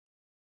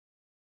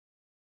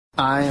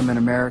I am an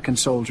American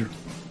soldier.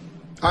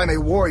 I'm a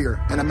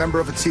warrior and a member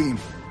of a team.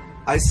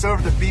 I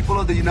serve the people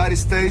of the United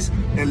States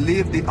and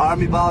live the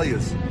Army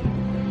values.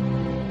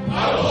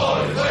 I will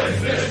always place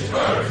this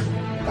first.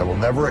 I will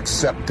never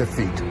accept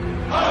defeat.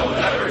 I will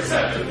never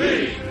accept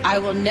defeat. I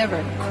will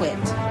never quit.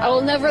 I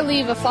will never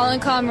leave a fallen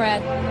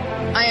comrade.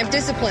 I am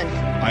disciplined.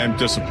 I am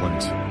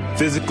disciplined.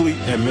 Physically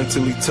and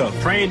mentally tough.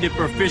 Trained and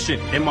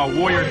proficient in my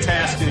warrior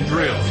tasks and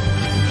drills.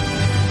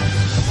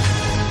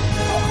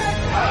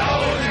 I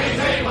always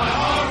maintain my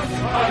arms,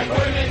 my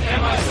equipment,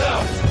 and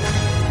myself.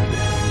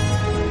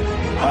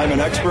 I am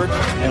an expert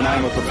and I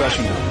am a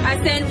professional. I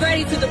stand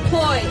ready to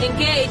deploy,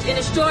 engage, and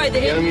destroy the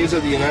enemies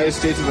of the United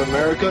States of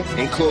America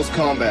in close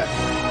combat.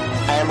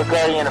 I am a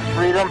guardian of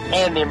freedom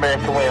and the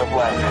American way of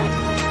life.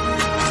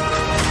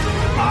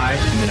 I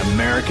am an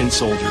American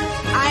soldier.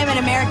 I am an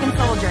American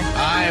soldier.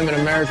 I am an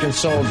American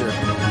soldier.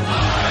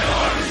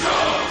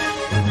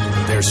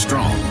 There's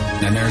strong,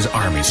 and there's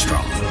Army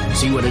strong.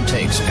 See what it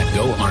takes at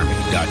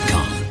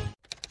GoArmy.com.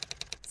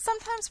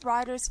 Sometimes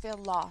riders feel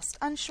lost,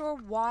 unsure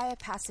why a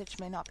passage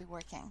may not be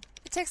working.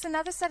 It takes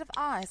another set of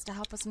eyes to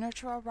help us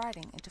nurture our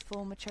writing into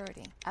full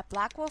maturity. At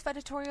Black Wolf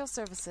Editorial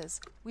Services,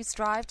 we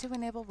strive to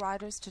enable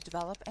writers to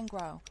develop and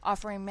grow,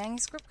 offering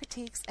manuscript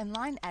critiques and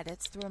line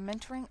edits through a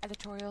mentoring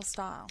editorial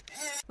style.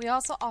 We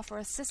also offer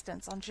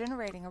assistance on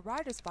generating a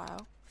writer's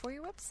bio for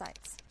your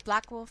websites.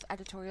 Black Wolf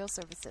Editorial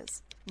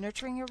Services,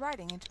 nurturing your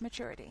writing into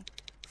maturity.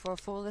 For a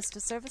full list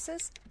of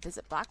services,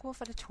 visit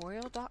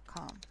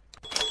blackwolfeditorial.com.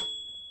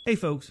 Hey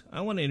folks,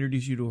 I want to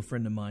introduce you to a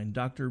friend of mine,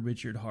 Dr.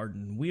 Richard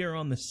Harden. We are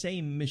on the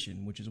same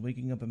mission, which is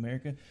waking up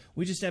America.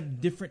 We just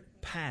have different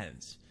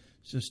paths.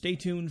 So stay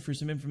tuned for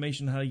some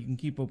information on how you can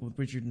keep up with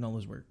Richard and all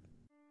his work.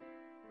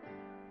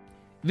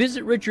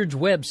 Visit Richard's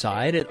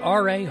website at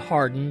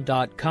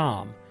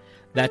raharden.com.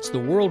 That's the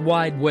World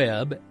Wide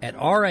Web at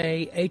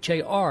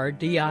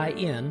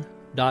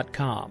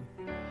RAHARDIN.com.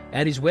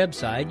 At his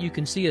website, you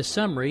can see a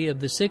summary of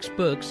the 6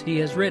 books he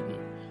has written,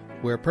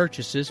 where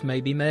purchases may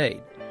be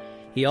made.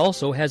 He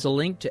also has a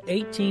link to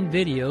 18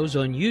 videos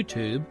on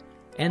YouTube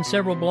and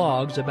several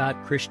blogs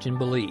about Christian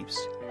beliefs.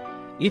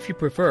 If you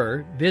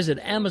prefer, visit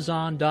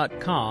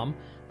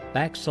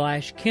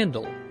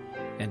Amazon.com/Kindle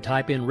and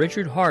type in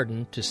Richard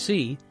Harden to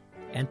see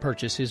and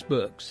purchase his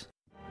books.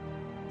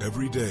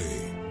 Every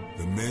day,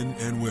 the men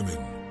and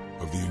women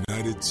of the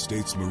United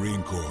States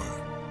Marine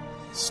Corps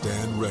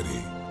stand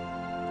ready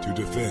to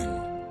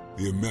defend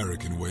the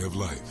American way of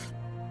life.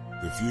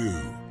 The few,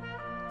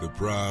 the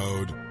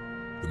proud,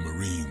 the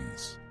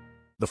Marines.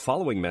 The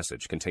following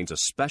message contains a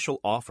special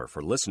offer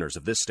for listeners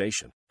of this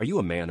station. Are you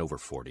a man over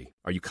 40?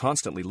 Are you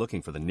constantly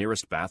looking for the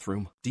nearest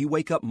bathroom? Do you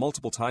wake up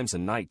multiple times a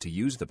night to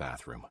use the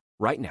bathroom?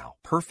 Right now,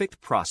 Perfect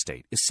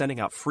Prostate is sending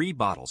out free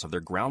bottles of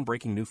their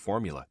groundbreaking new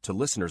formula to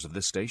listeners of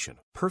this station.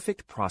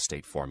 Perfect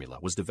Prostate Formula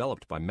was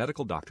developed by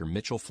medical doctor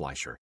Mitchell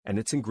Fleischer, and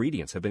its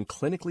ingredients have been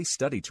clinically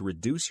studied to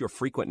reduce your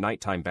frequent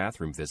nighttime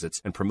bathroom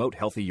visits and promote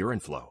healthy urine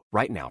flow.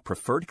 Right now,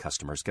 preferred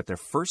customers get their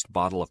first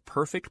bottle of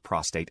Perfect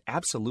Prostate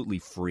absolutely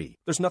free.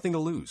 There's nothing to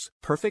lose.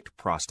 Perfect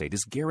Prostate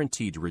is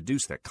guaranteed to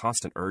reduce that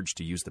constant urge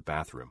to use the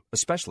bathroom,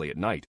 especially at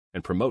night,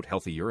 and promote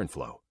healthy urine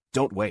flow.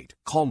 Don't wait.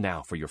 Call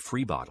now for your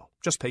free bottle.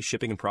 Just pay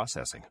shipping and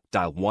processing.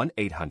 Dial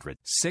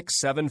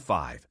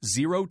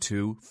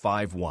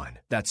 1-800-675-0251.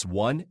 That's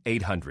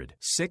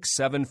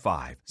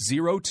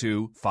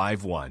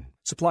 1-800-675-0251.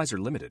 Supplies are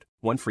limited.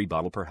 1 free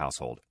bottle per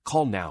household.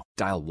 Call now.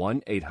 Dial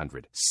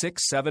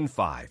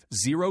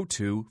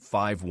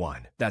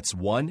 1-800-675-0251. That's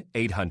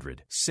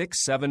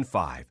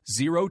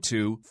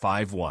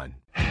 1-800-675-0251.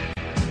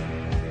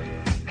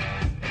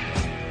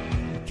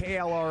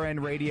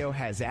 KLRN Radio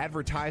has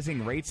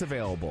advertising rates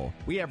available.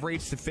 We have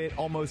rates to fit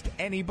almost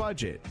any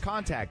budget.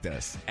 Contact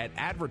us at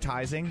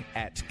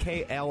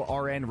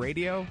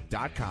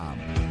advertising@KLRNradio.com.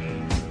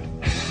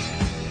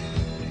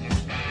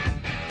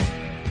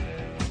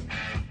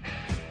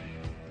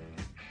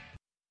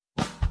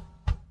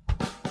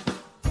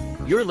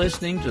 You're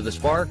listening to the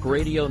Spark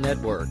Radio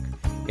Network,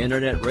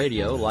 internet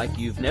radio like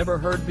you've never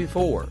heard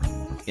before.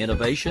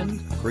 Innovation,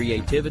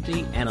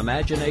 creativity, and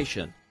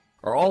imagination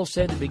are all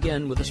said to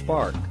begin with a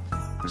spark.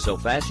 So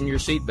fasten your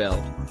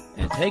seatbelt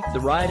and take the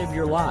ride of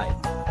your life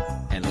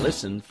and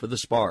listen for the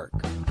spark.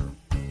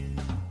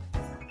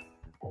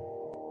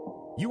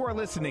 You are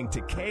listening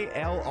to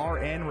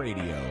KLRN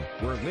Radio,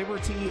 where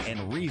liberty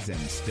and reason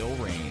still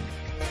reign.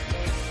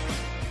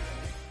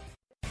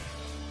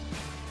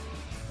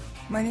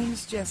 My name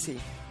is Jessie.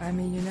 I'm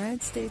a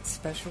United States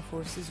Special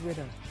Forces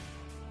widow.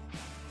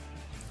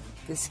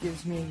 This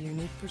gives me a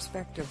unique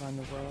perspective on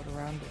the world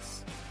around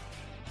us.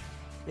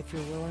 If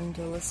you're willing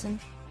to listen,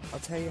 I'll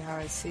tell you how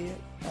I see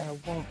it, and I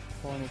won't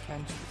pull any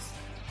punches.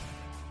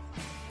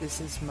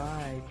 This is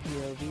my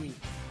POV,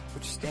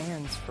 which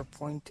stands for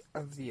Point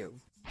of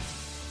View.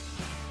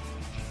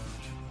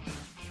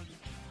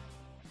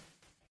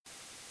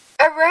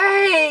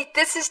 Alright,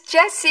 this is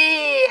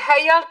Jessie. How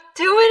y'all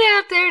doing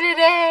out there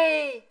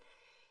today?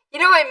 You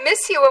know I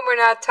miss you when we're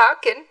not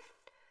talking.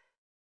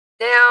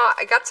 Now,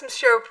 I got some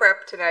show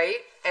prep tonight,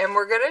 and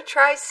we're going to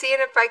try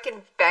seeing if I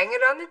can bang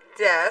it on the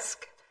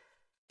desk.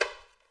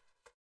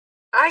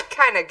 I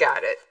kind of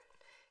got it.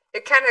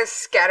 It kind of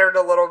scattered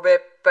a little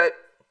bit, but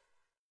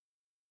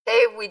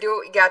hey, we do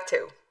what we got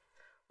to.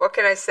 What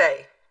can I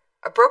say?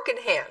 A broken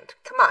hand.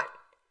 Come on.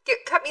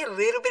 Cut me a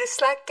little bit of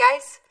slack,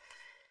 guys.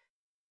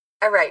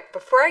 All right,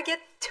 before I get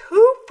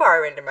too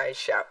far into my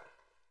show,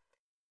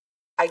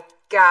 I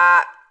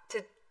got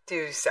to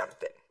do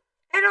something.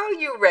 And all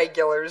you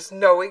regulars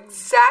know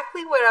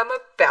exactly what I'm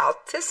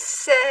about to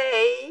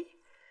say.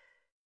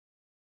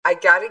 I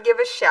gotta give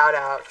a shout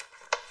out,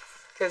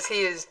 because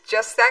he is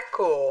just that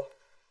cool,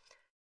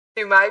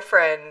 to my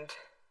friend,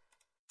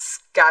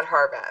 Scott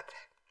Harvath.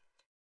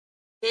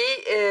 He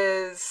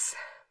is,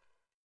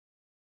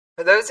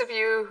 for those of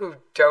you who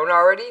don't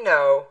already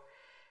know,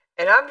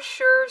 and I'm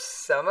sure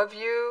some of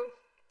you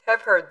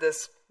have heard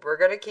this, we're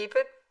gonna keep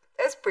it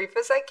as brief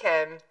as I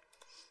can.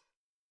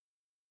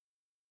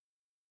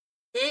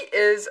 He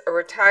is a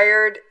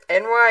retired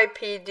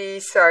NYPD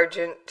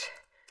Sergeant,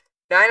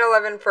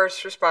 9/11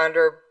 first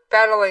responder,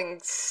 battling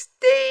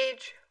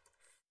stage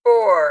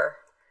 4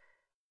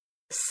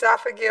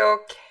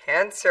 esophageal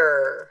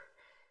cancer.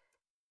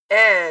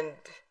 And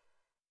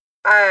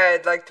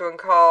I'd like to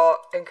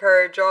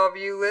encourage all of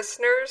you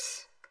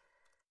listeners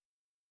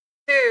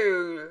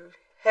to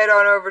head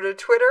on over to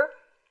Twitter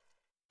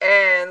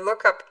and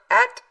look up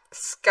at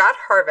Scott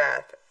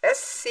Harvath,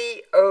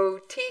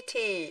 SCOTTHARVATH.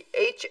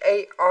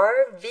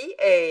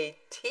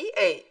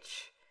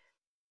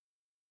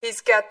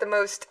 He's got the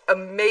most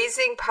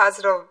amazing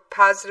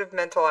positive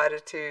mental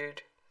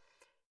attitude.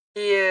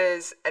 He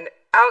is an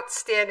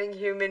outstanding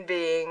human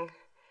being.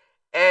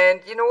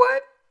 And you know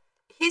what?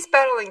 He's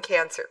battling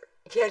cancer,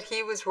 yet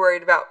he was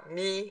worried about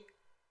me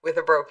with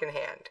a broken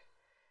hand.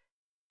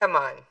 Come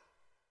on.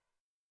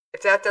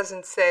 If that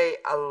doesn't say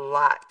a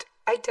lot,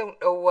 I don't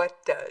know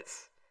what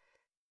does.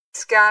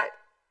 Scott,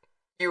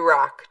 you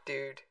rock,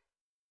 dude.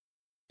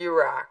 You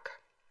rock.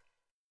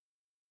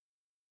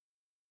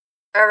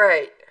 All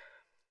right.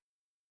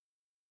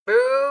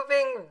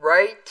 Moving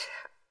right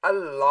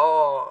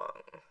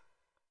along.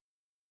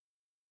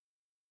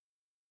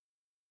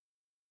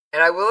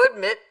 And I will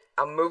admit,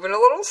 I'm moving a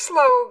little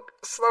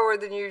slower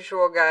than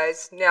usual,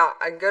 guys. Now,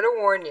 I'm going to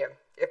warn you.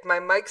 If my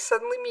mic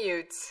suddenly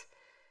mutes,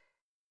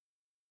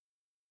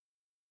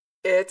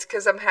 it's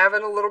because I'm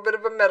having a little bit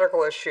of a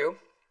medical issue.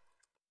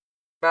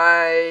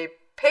 My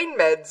pain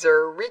meds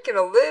are wreaking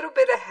a little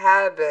bit of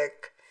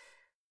havoc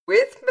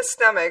with my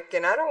stomach,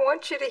 and I don't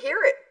want you to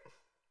hear it.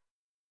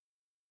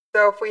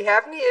 So if we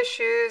have any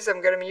issues,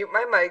 I'm going to mute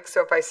my mic,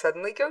 so if I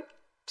suddenly go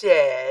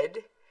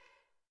dead,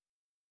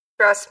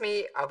 trust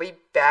me, I'll be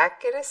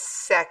back in a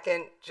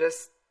second.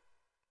 Just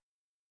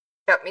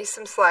cut me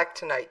some slack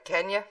tonight,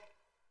 can you?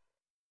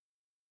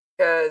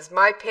 Because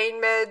my pain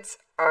meds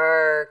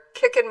are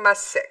kicking my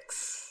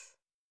six.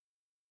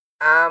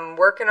 I'm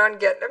working on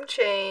getting them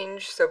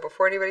changed, so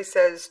before anybody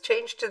says,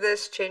 change to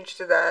this, change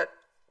to that,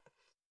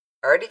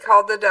 I already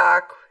called the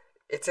doc.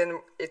 It's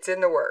in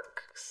the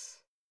works.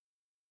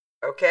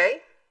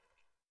 Okay?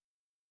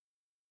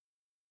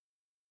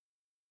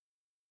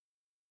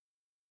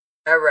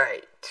 All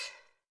right.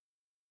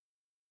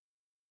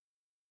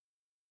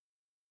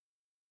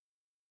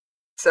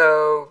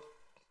 So,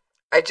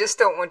 I just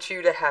don't want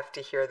you to have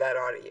to hear that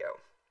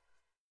audio.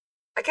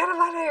 I got a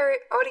lot of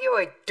audio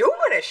I do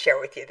want to share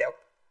with you, though.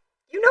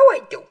 You know I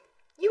do.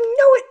 You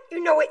know it,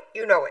 you know it,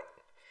 you know it.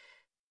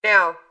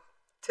 Now,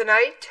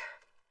 tonight,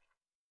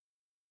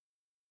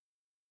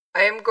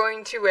 I am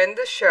going to end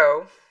the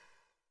show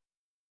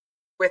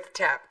with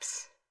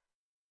taps.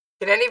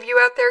 Can any of you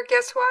out there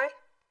guess why?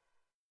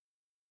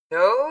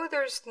 No,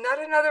 there's not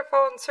another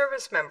fallen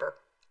service member.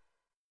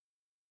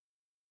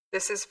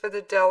 This is for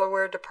the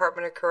Delaware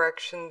Department of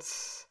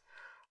Corrections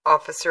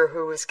officer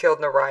who was killed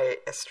in a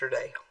riot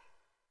yesterday.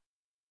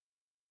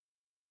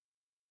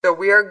 So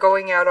we are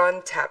going out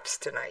on taps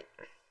tonight.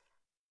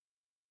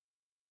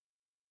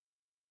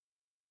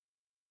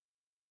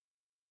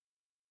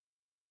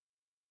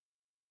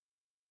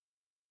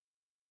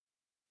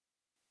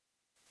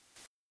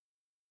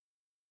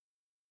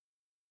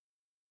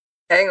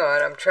 Hang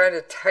on, I'm trying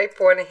to type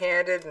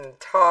one-handed and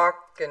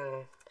talk,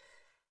 and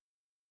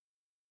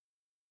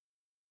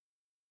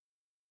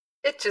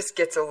it just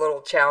gets a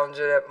little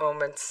challenging at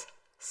moments.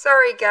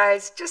 Sorry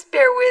guys, just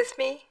bear with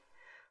me.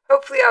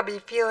 Hopefully I'll be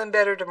feeling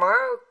better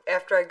tomorrow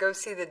after I go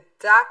see the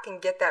doc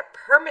and get that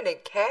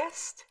permanent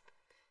cast.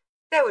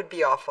 That would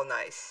be awful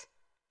nice.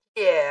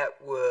 Yeah, it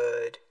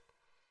would.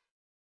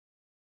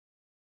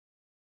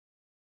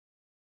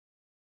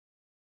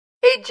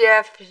 Hey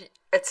Jeff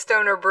at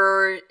Stoner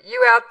Brewer,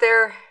 you out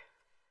there?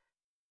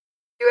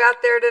 You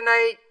out there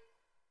tonight?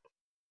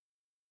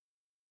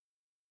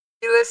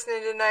 You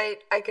listening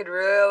tonight? I could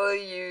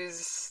really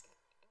use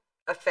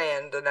a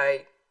fan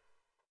tonight.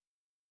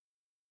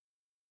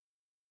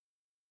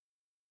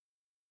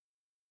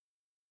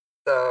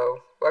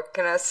 So, what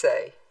can I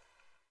say?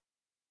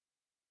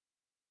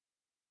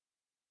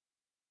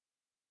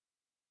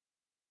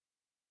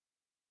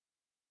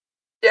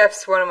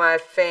 Jeff's one of my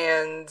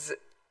fans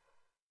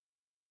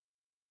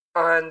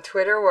on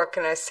Twitter. What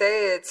can I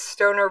say? It's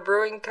Stoner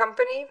Brewing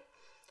Company.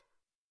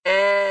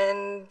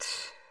 And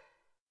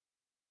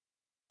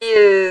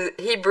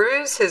he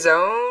brews his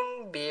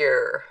own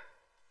beer.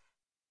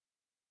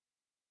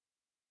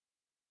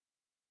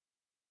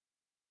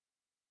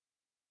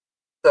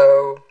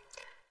 So,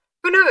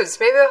 who knows?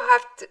 Maybe I'll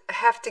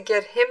have to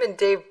get him and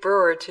Dave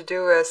Brewer to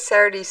do a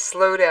Saturday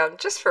Slowdown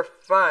just for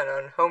fun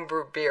on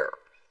homebrew beer.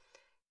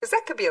 Because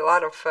that could be a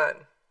lot of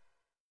fun.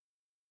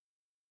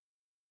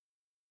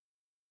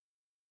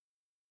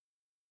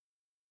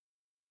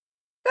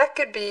 That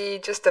could be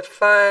just a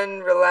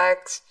fun,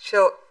 relaxed,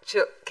 chill,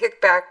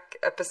 kickback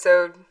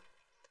episode.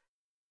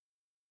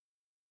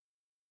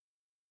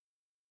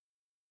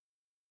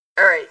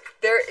 Alright,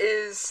 there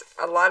is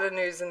a lot of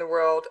news in the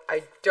world.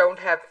 I don't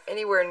have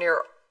anywhere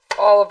near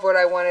all of what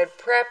I wanted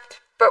prepped,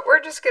 but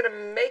we're just going to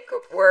make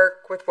it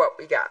work with what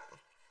we got.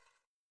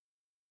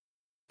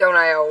 Don't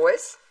I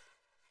always?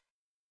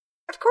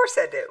 Of course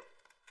I do.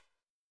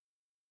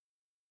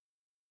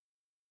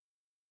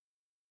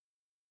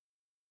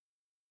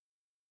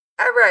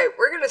 Alright,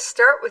 we're going to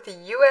start with the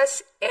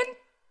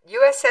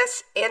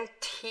USS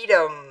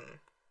Antietam.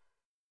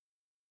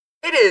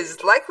 It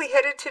is likely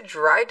headed to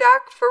dry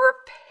dock for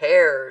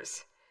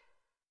repairs.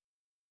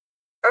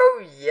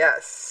 Oh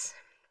yes.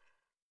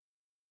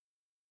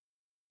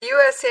 The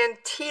U.S.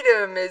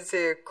 Antietam is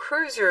a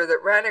cruiser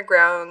that ran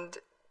aground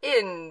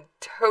in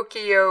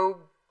Tokyo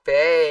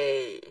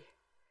Bay.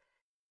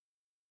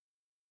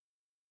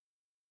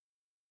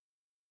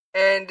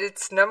 And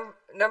its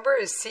number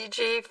is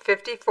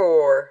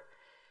CG-54.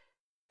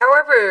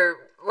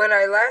 However, when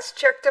I last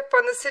checked up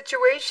on the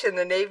situation,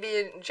 the Navy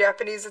and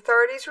Japanese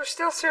authorities were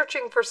still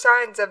searching for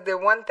signs of the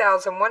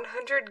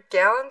 1,100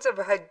 gallons of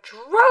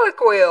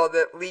hydraulic oil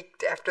that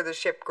leaked after the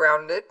ship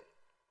grounded.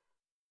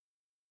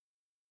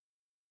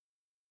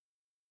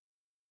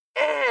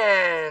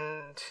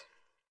 And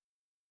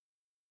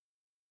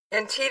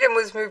Antietam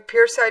was moved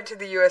pierside to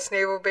the U.S.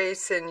 Naval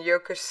Base in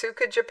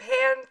Yokosuka,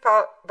 Japan,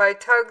 by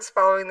tugs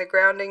following the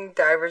grounding.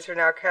 Divers are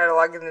now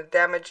cataloging the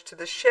damage to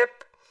the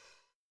ship.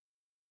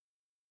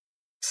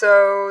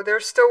 So they're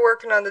still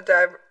working on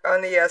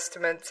the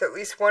estimates. At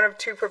least one of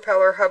two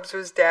propeller hubs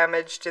was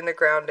damaged in the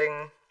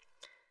grounding.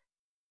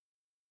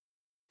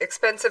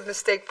 Expensive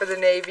mistake for the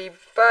Navy,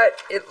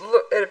 but it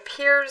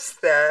appears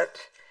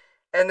that,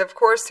 and of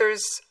course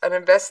there's an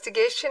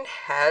investigation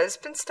has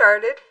been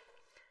started,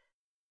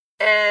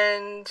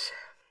 and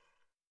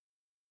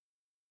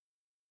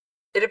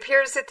it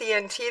appears that the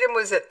Antietam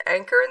was at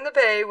anchor in the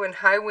bay when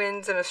high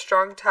winds and a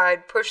strong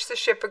tide pushed the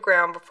ship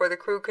aground before the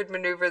crew could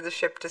maneuver the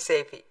ship to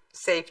safety.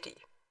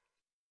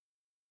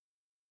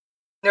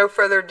 No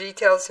further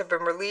details have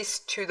been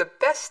released to the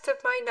best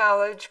of my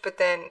knowledge, but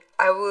then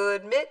I will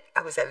admit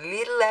I was a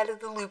little out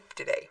of the loop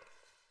today.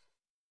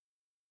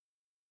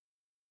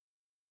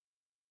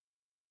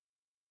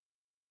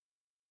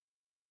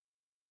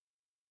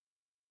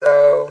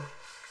 So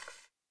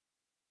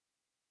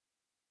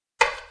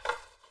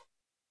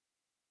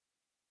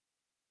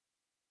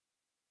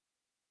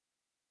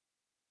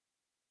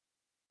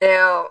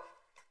now,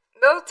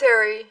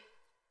 military,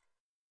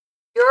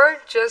 you're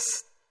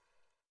just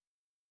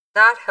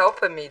not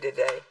helping me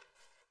today.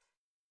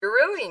 You're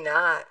really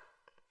not.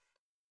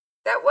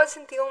 That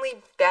wasn't the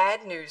only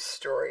bad news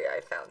story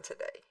I found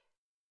today.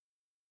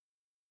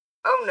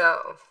 Oh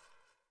no.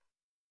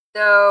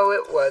 No,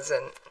 it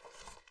wasn't.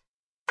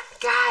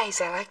 Guys,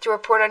 I like to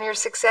report on your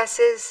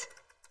successes.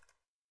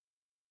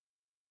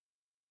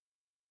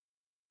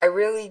 I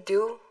really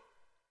do.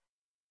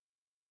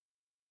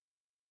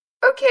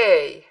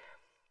 Okay.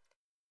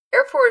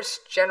 Air Force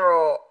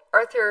General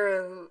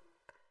Arthur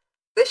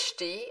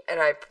Lichty, and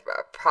I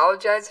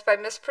apologize if I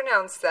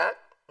mispronounce that.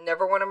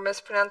 Never want to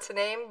mispronounce a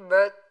name,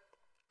 but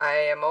I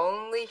am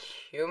only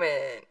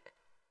human.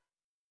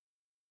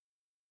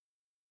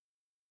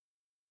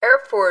 Air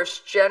Force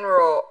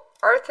General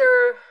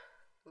Arthur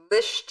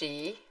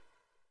Lichty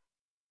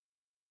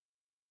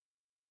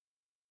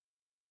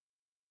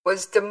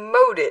was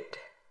demoted.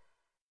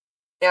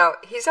 Now,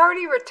 he's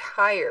already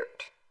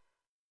retired,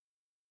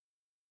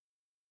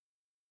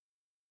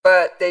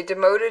 but they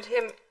demoted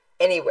him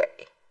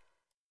anyway.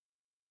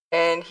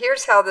 And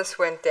here's how this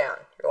went down.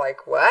 You're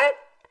like, what?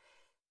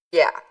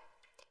 Yeah.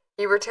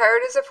 He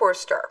retired as a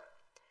 4-star.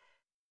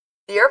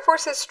 The Air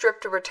Force has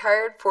stripped a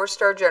retired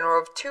 4-star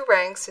general of 2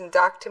 ranks and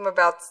docked him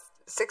about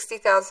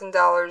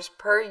 $60,000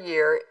 per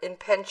year in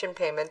pension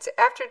payments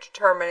after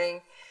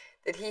determining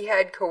that he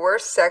had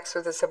coerced sex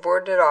with a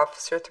subordinate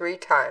officer 3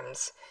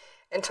 times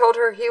and told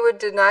her he would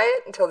deny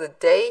it until the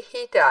day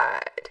he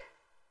died.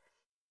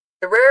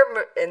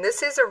 And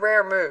this is a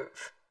rare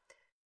move.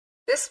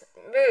 This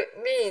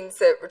means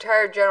that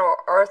retired General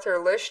Arthur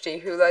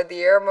Lichty, who led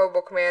the Air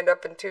Mobile Command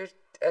up until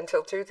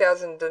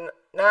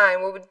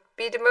 2009, will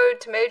be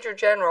demoted to Major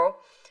General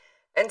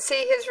and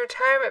see his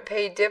retirement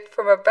pay dip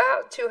from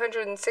about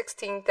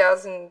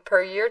 $216,000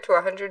 per year to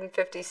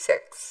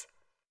 $156,000.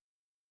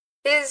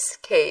 His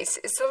case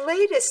is the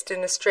latest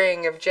in a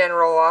string of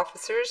general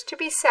officers to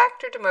be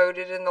sacked or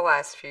demoted in the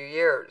last few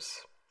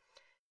years.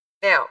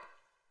 Now,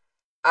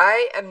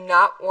 I am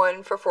not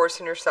one for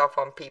forcing yourself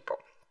on people.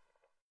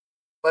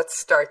 Let's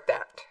start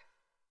that.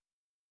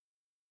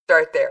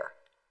 Start there.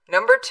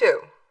 Number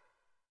 2.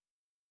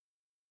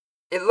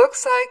 It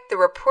looks like the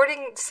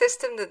reporting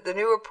system, the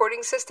new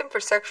reporting system for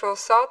sexual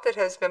assault that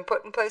has been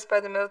put in place by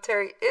the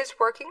military is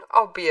working,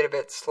 albeit a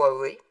bit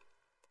slowly.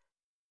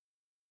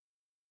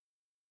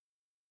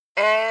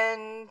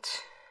 And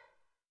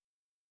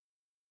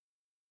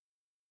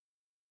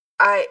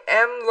I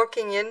am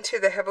looking into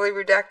the heavily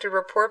redacted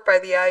report by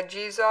the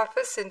IG's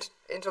office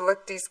into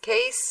Lichty's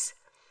case.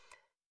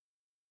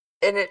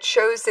 And it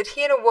shows that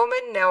he and a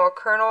woman, now a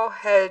colonel,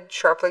 had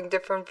sharply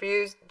differing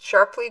views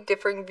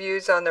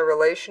on their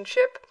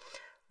relationship.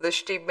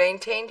 Lichty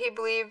maintained he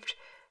believed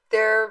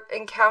their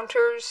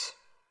encounters,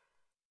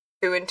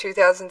 2 in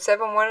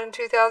 2007, 1 in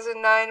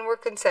 2009, were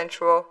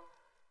consensual.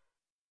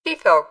 She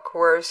felt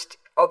coerced,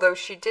 although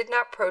she did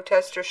not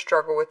protest or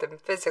struggle with him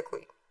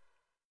physically.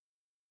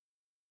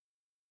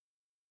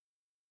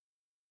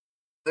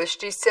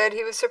 Lichty said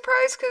he was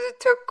surprised because it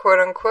took,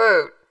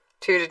 quote-unquote,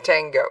 2 to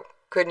tango.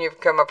 Couldn't you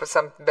have come up with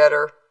something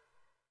better?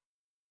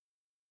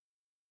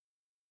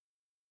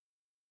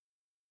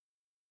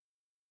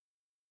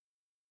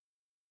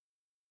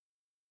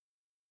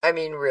 I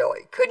mean,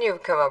 really, couldn't you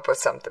have come up with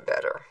something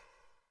better?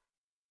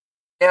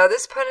 Now,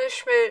 this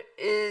punishment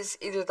is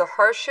either the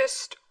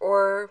harshest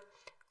or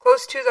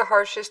close to the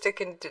harshest it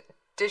can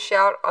dish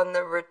out on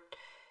the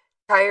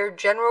retired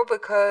general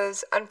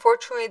because,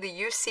 unfortunately, the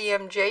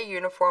UCMJ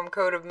Uniform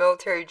Code of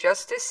Military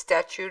Justice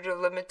statute of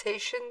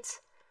limitations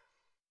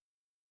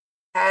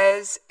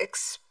has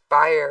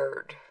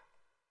expired.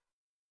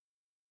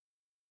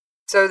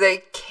 So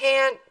they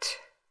can't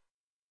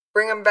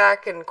bring him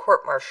back and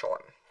court-martial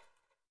him.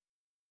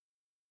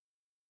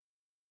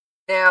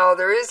 Now,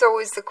 there is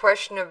always the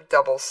question of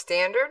double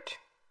standard.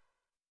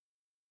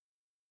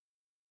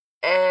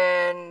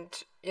 And,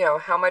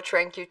 how much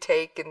rank you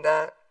take and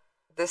that,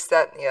 this,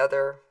 that, and the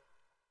other.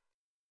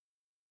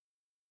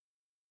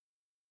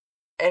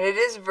 And it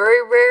is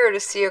very rare to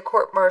see a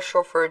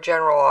court-martial for a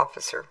general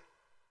officer.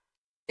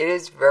 It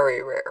is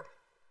very rare.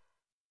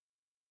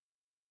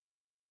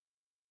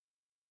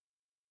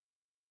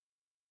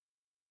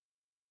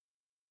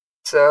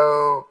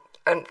 So,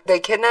 and they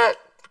cannot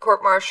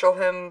court-martial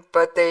him,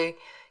 but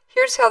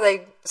how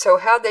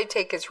they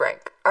take his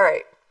rank. All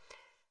right.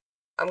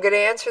 I'm going to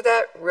answer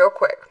that real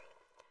quick.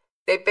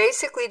 They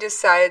basically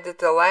decided that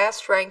the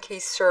last rank he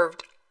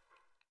served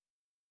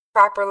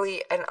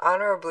properly and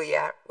honorably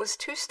at was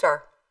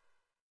 2-star.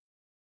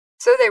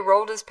 So they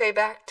rolled his pay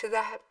back to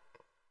that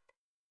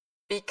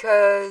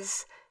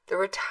because the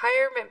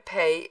retirement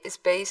pay is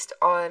based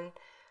on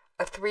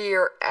a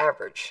 3-year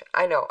average.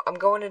 I know, I'm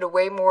going into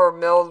way more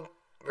mild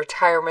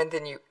retirement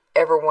than you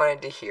ever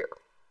wanted to hear.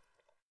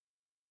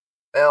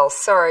 Well,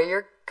 sorry,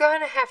 you're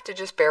going to have to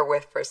just bear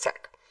with for a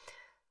sec.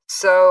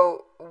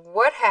 So,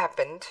 what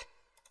happened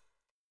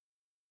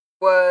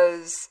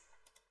was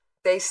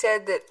they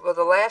said that,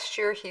 the last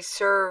year he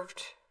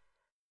served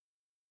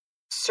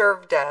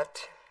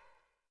at,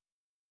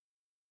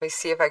 let me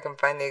see if I can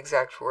find the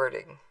exact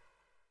wording.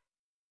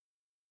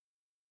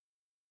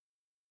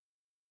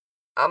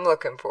 I'm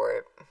looking for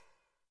it.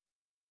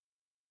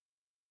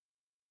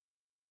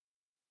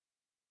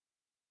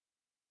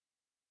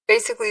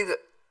 Basically, the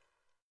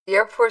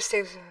Air Force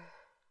takes...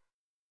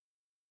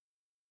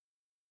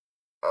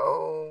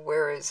 Oh,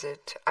 where is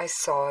it? I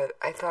saw it.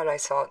 I thought I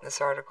saw it in this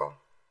article.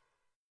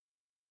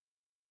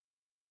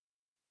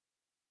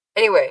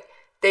 Anyway,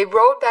 they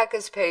rolled back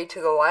his pay to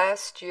the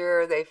last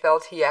year they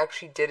felt he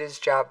actually did his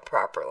job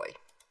properly.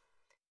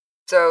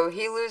 So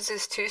he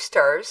loses 2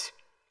 stars,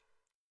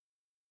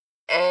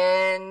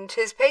 and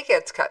his pay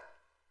gets cut.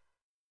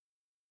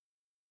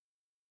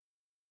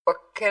 What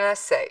can I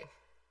say?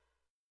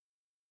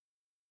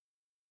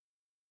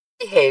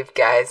 Behave,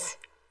 guys.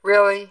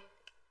 Really?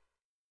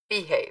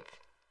 Behave.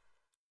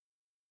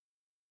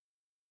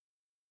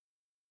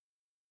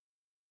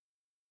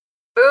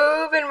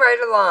 Moving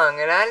right along,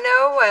 and I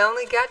know I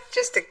only got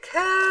just a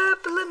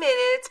couple of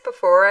minutes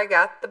before I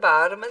got the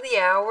bottom of the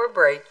hour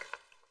break.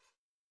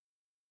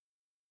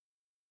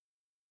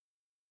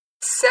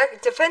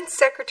 Defense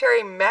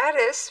Secretary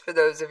Mattis, for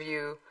those of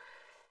you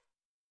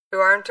who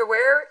aren't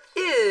aware,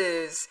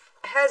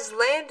 has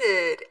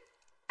landed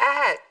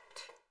at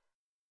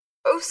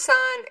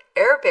Osan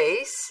Air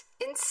Base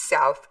in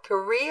South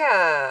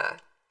Korea.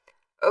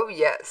 Oh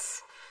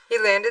yes, he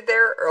landed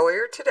there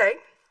earlier today.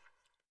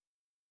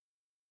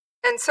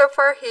 And so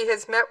far, he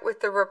has met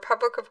with the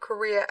Republic of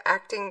Korea's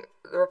acting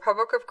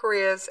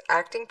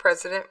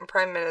president and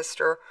prime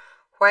minister,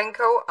 Hwang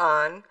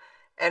Ko-an,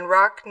 and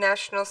ROK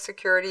National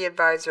Security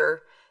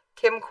Advisor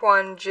Kim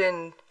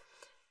Kwon-jin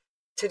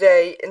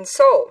today in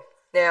Seoul.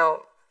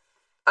 Now,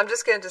 I'm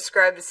just going to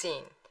describe the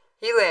scene.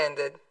 He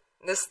landed.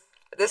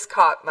 This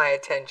caught my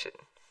attention.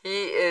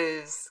 He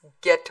is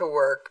get to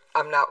work.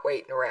 I'm not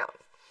waiting around.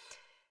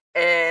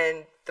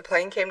 And the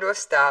plane came to a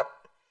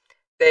stop.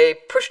 They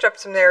pushed up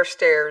some narrow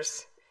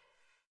stairs.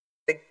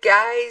 The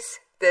guys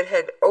that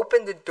had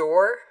opened the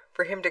door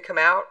for him to come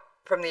out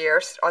from the air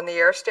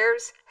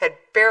stairs had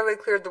barely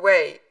cleared the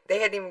way. They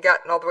hadn't even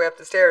gotten all the way up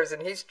the stairs,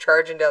 and he's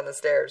charging down the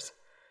stairs.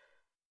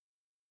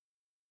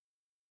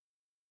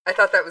 I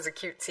thought that was a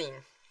cute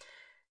scene.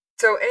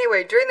 So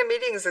anyway, during the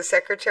meetings, the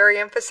secretary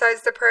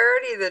emphasized the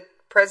priority that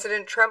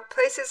President Trump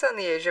places on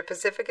the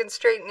Asia-Pacific and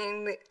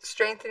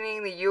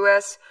strengthening the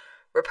U.S.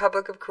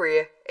 Republic of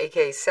Korea,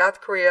 aka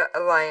South Korea,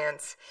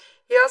 alliance.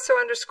 He also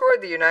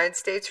underscored the United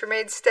States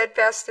remained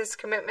steadfast in its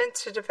commitment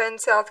to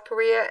defend South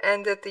Korea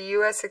and that the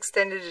U.S.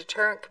 extended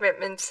deterrent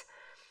commitment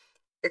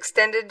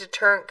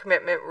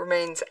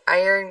remains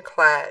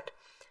ironclad.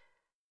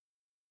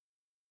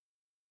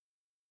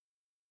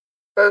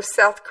 Both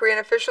South Korean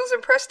officials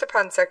impressed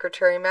upon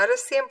Secretary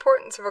Mattis the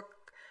importance of a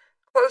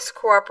close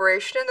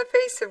cooperation in the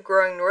face of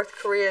growing North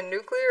Korean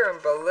nuclear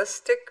and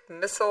ballistic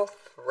missile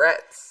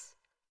threats.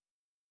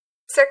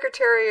 The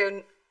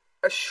Secretary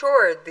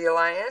assured the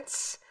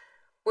alliance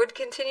would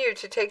continue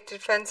to take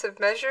defensive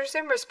measures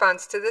in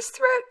response to this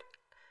threat.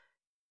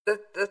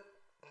 The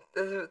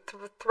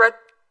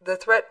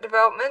threat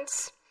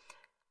developments,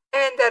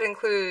 and that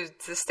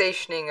includes the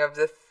stationing of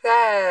the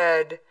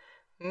THAAD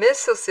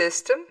missile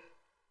system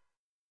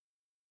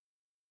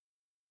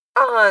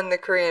on the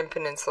Korean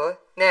Peninsula.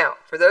 Now,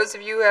 for those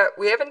of you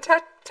we haven't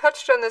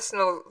touched on this in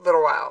a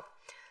little while.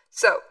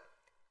 So,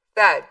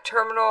 THAAD,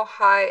 Terminal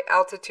High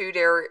Altitude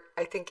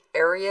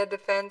Area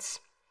Defense.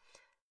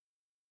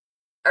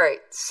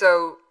 Alright,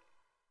 so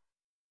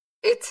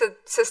it's a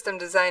system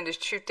designed to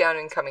shoot down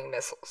incoming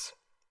missiles.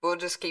 We'll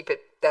just keep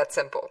it that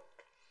simple.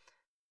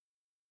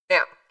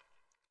 Now,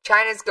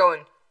 China's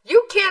going,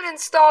 you can't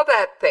install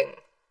that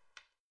thing.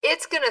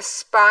 It's going to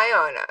spy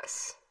on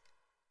us.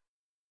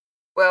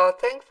 Well,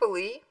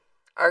 thankfully,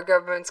 our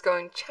government's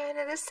going,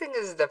 China, this thing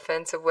is a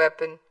defensive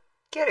weapon.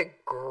 Get a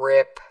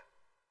grip.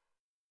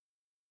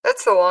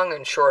 That's the long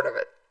and short of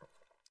it.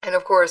 And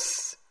of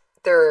course,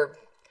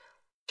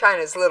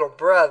 China's little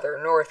brother,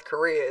 North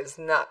Korea, is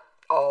not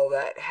all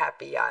that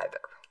happy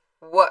either.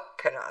 What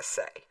can I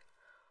say?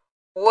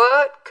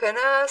 What can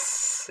I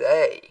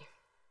say?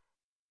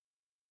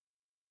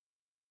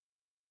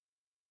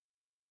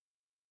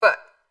 But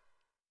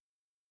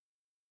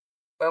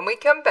when we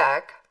come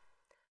back,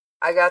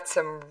 I got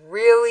some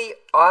really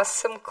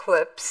awesome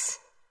clips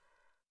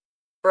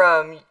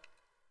from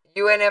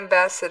UN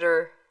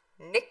Ambassador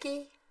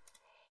Nikki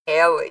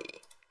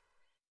Haley.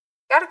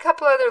 Got a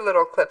couple other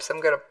little clips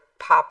I'm going to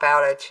pop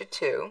out at you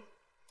too.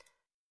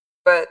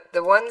 But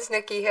the ones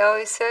Nikki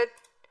Haley said,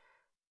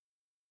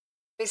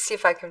 let me see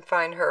if I can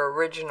find her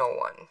original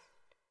one.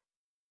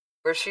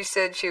 Where she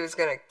said she was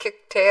going to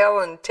kick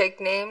tail and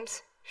take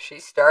names. She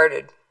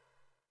started.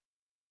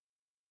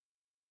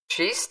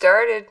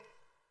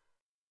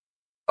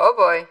 Oh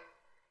boy,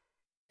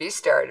 she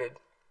started.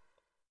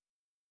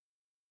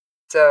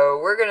 So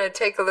we're going to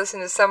take a listen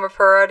to some of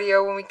her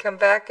audio when we come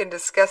back and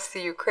discuss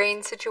the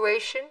Ukraine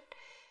situation.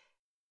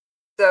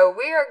 So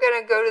we are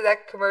going to go to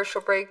that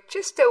commercial break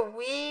just a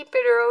wee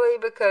bit early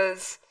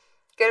because,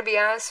 going to be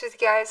honest with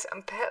you guys,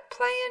 I'm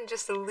playing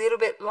just a little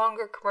bit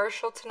longer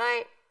commercial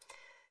tonight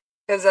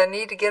because I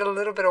need to get a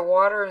little bit of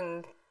water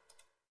and a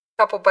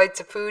couple bites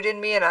of food in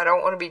me, and I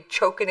don't want to be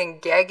choking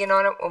and gagging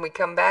on it when we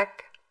come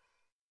back.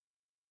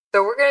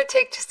 So we're going to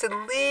take just a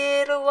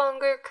little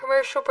longer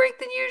commercial break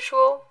than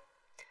usual.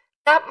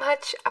 Not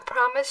much, I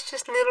promise,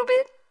 just a little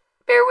bit.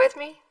 Bear with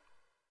me.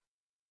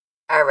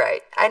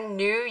 Alright, I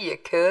knew you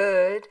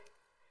could.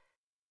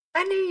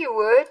 I knew you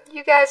would.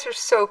 You guys are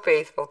so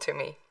faithful to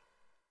me.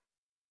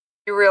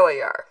 You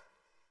really are.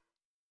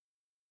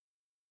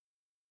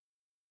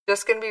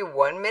 Just going to be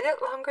 1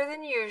 minute longer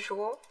than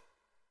usual.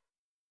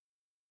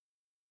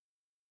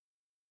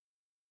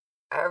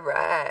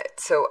 Alright,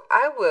 so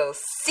I will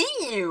see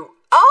you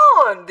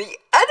on the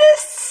other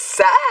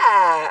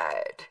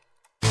side.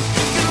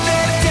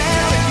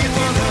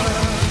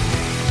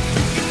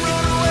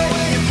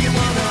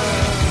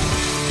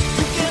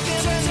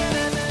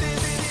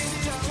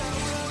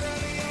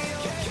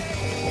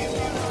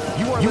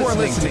 You are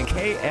listening to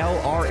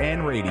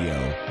KLRN Radio,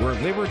 where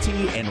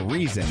liberty and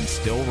reason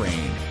still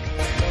reign.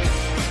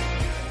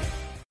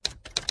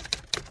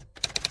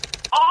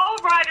 All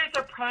writers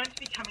are prone to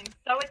becoming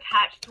so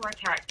attached to our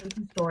characters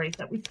and stories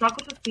that we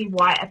struggle to see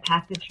why a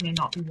passage may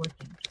not be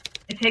working.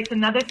 It takes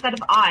another set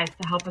of eyes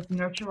to help us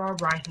nurture our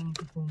writing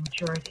into full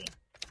maturity.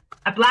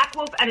 At Black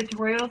Wolf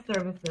Editorial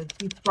Services,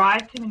 we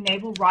strive to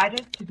enable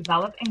writers to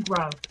develop and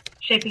grow,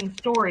 shaping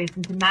stories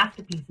into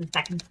masterpieces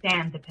that can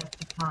stand the test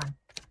of time.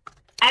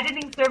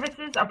 Editing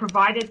services are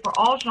provided for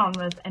all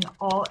genres and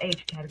all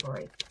age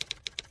categories.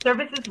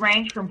 Services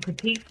range from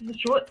critiques of the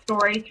short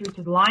story through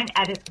to line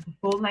edits of the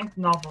full-length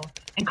novel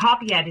and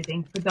copy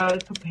editing for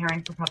those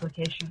preparing for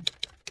publication.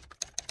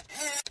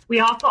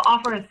 We also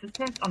offer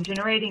assistance on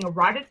generating a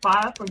writer's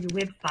bio for your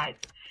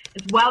websites,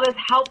 as well as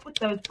help with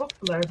those book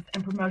blurbs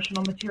and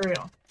promotional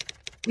material.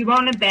 We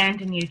won't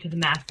abandon you to the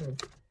masses.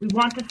 We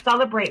want to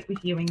celebrate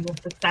with you in your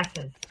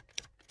successes.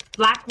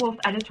 Black Wolf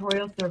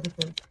Editorial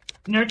Services,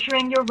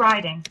 nurturing your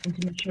writing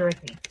into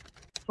maturity.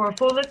 For a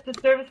full list of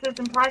services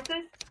and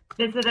prices,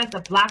 visit us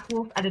at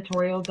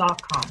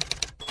blackwolfeditorial.com.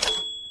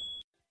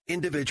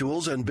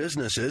 Individuals and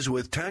businesses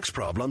with tax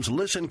problems,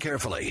 listen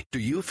carefully. Do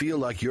you feel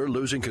like you're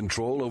losing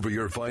control over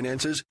your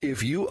finances?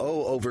 If you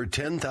owe over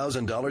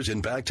 $10,000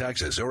 in back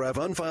taxes or have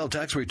unfiled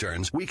tax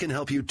returns, we can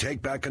help you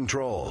take back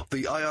control.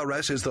 The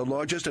IRS is the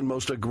largest and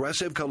most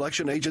aggressive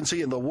collection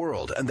agency in the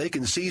world, and they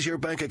can seize your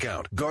bank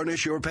account,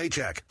 garnish your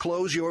paycheck,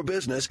 close your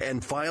business,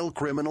 and file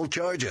criminal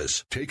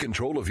charges. Take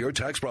control of your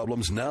tax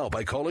problems now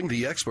by calling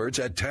the experts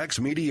at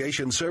Tax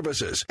Mediation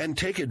Services and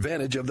take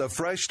advantage of the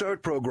Fresh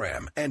Start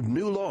program and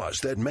new laws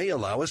that may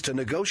allow us to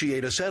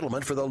negotiate a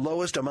settlement for the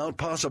lowest amount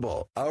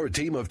possible. Our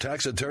team of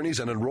tax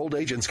attorneys and enrolled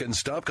agents can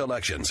stop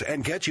collections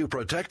and get you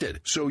protected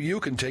so you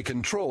can take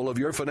control of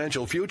your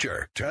financial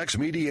future. Tax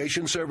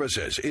Mediation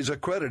Services is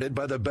accredited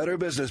by the Better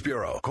Business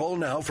Bureau. Call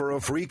now for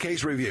a free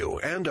case review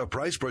and a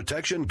price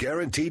protection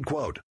guaranteed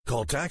quote.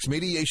 Call Tax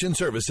Mediation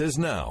Services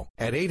now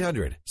at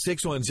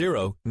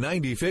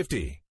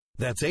 800-610-9050.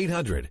 That's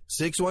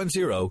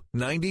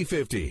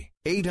 800-610-9050.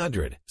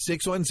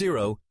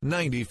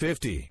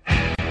 800-610-9050.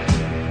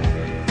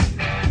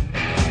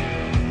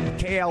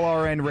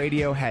 KLRN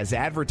Radio has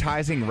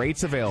advertising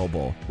rates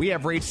available. We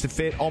have rates to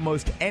fit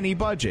almost any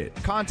budget.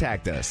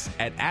 Contact us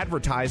at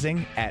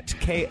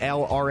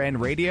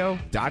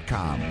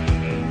advertising@klrnradio.com.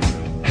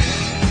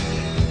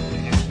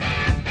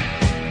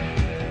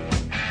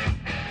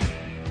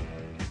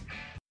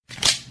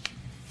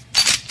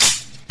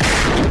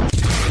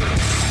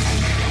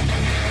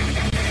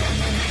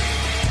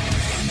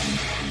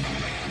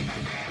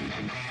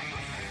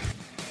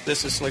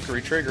 This is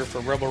Slickery Trigger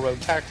for Rebel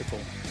Road Tactical.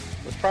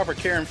 With proper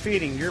care and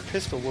feeding, your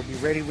pistol will be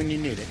ready when you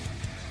need it,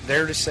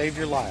 there to save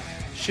your life.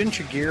 Shouldn't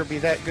your gear be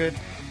that good?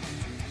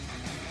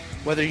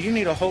 Whether you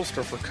need a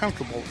holster for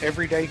comfortable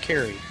everyday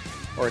carry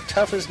or a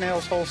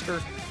tough-as-nails holster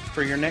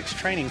for your next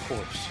training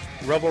course,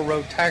 Rebel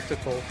Road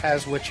Tactical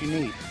has what you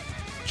need.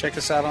 Check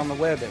us out on the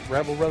web at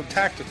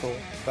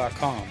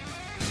rebelroadtactical.com.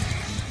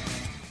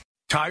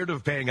 Tired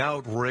of paying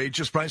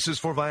outrageous prices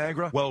for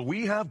Viagra? Well,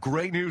 we have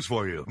great news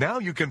for you. Now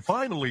you can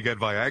finally get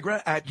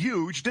Viagra at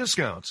huge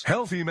discounts.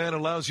 Healthy Man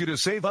allows you to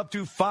save up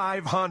to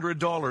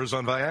 $500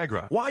 on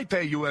Viagra. Why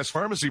pay U.S.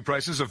 pharmacy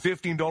prices of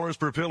 $15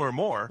 per pill or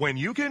more when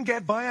you can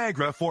get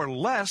Viagra for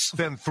less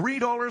than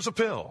 $3 a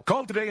pill?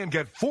 Call today and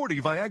get 40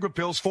 Viagra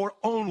pills for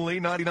only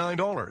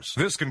 $99.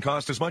 This can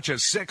cost as much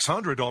as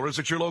 $600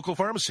 at your local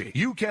pharmacy.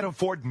 You can't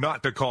afford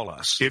not to call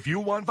us. If you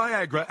want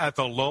Viagra at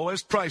the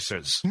lowest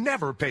prices,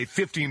 never pay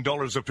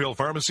 $15 a pill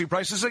pharmacy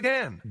prices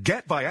again.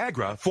 Get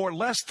Viagra for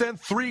less than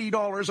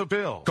 $3 a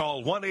pill.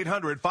 Call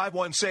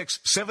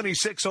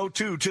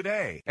 1-800-516-7602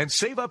 today and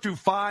save up to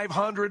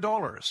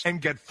 $500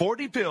 and get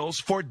 40 pills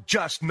for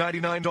just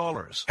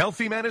 $99.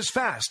 Healthy Man is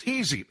fast,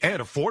 easy,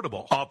 and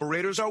affordable.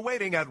 Operators are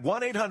waiting at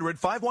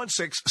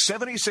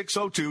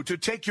 1-800-516-7602 to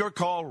take your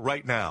call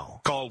right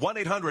now. Call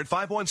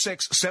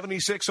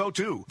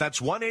 1-800-516-7602. That's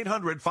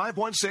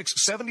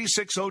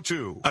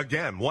 1-800-516-7602.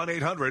 Again,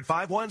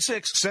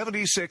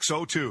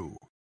 1-800-516-7602.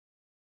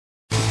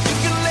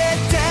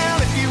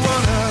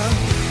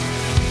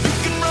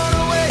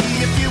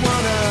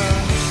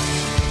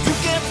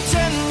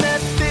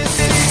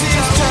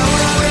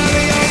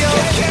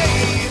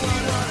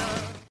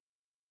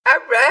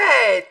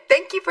 Alright,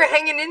 thank you for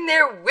hanging in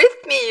there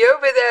with me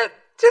over that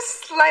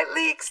just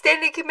slightly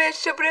extended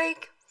commercial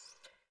break.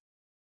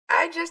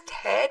 I just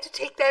had to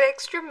take that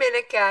extra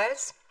minute,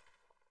 guys,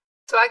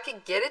 so I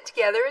could get it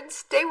together and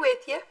stay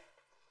with you.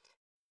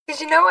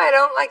 Because you know I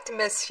don't like to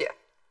miss you.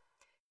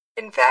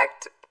 In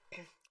fact,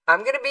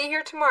 I'm going to be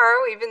here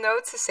tomorrow, even though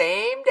it's the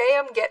same day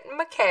I'm getting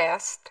my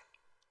cast.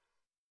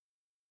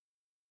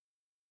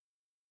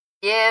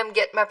 Yeah, I'm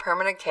getting my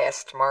permanent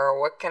cast tomorrow.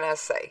 What can I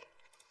say?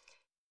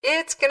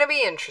 It's going to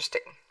be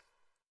interesting.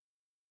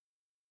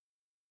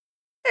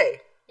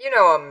 Hey, you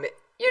know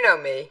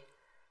me.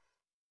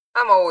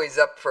 I'm always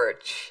up for a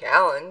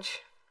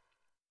challenge.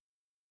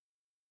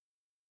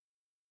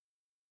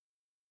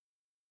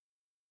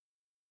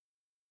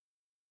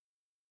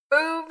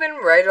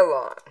 Moving right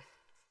along.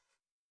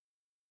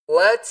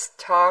 Let's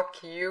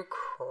talk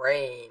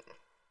Ukraine.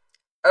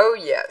 Oh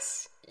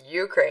yes,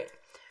 Ukraine.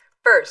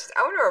 First,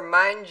 I want to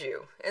remind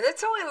you, and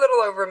it's only a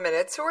little over a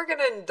minute, so we're going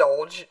to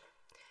indulge.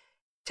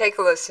 Take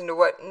a listen to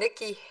what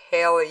Nikki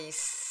Haley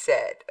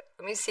said.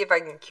 Let me see if I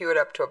can cue it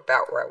up to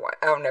about where I want.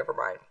 Oh, never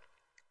mind.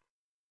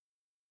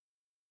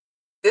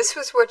 This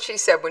was what she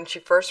said when she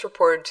first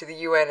reported to the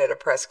UN at a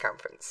press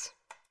conference.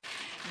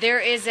 There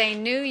is a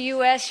new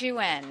U.S.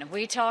 UN.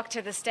 We talked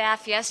to the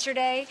staff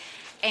yesterday,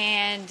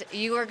 and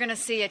you are going to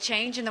see a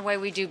change in the way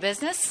we do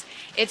business.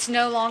 It's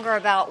no longer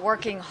about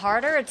working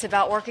harder. It's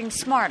about working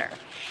smarter.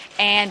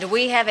 And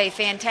we have a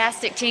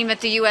fantastic team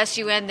at the U.S.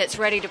 UN that's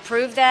ready to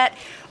prove that.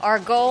 Our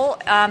goal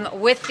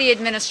with the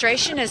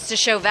administration is to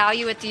show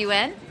value at the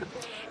UN.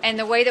 And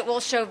the way that we'll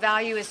show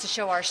value is to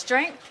show our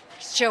strength,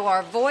 show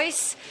our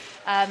voice,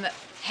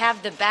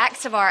 have the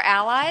backs of our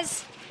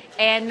allies,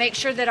 and make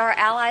sure that our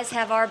allies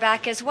have our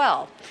back as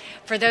well.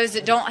 For those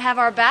that don't have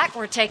our back,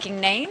 we're taking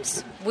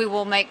names. We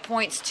will make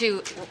points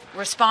to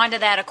respond to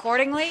that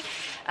accordingly.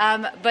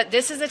 But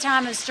this is a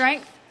time of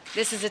strength.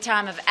 This is a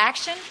time of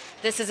action.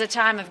 This is a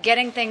time of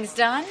getting things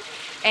done.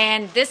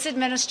 And this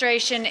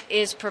administration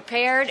is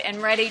prepared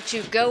and ready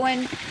to go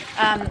in,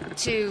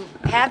 to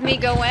have me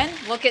go in,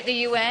 look at the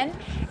UN,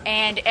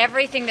 and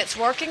everything that's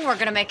working, we're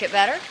going to make it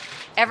better.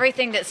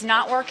 Everything that's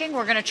not working,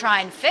 we're going to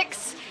try and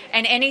fix.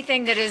 And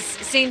anything that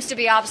seems to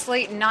be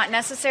obsolete and not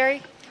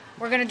necessary,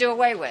 we're going to do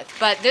away with.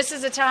 But this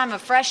is a time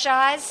of fresh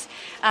eyes,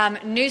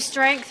 new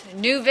strength,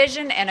 new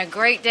vision, and a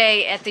great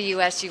day at the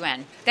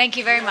UN. Thank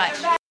you very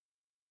much. All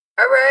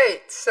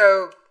right,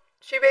 so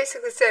she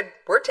basically said,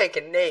 we're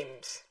taking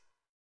names.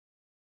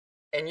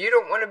 And you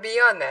don't want to be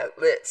on that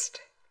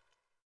list.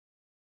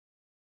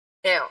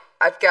 Now,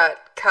 I've got a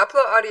couple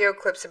of audio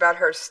clips about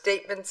her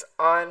statements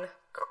on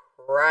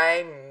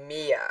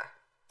Crimea.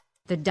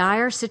 The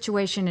dire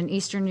situation in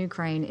eastern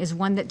Ukraine is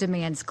one that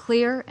demands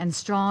clear and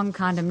strong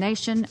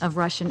condemnation of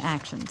Russian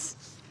actions.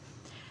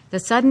 The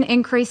sudden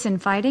increase in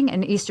fighting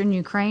in eastern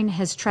Ukraine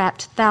has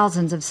trapped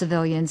thousands of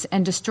civilians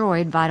and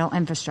destroyed vital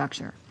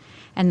infrastructure.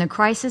 And the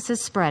crisis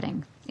is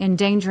spreading,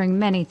 endangering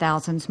many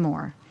thousands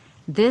more.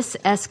 This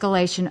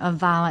escalation of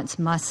violence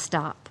must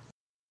stop.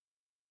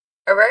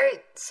 All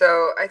right,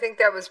 so I think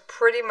that was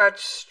pretty much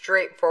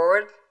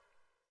straightforward.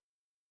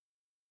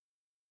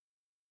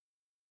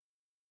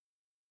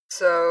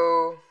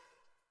 So,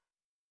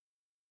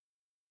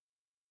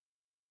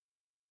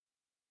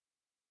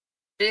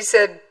 she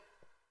said,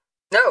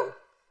 no,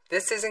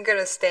 this isn't going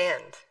to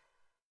stand.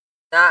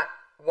 Not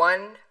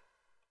one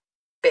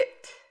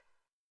bit.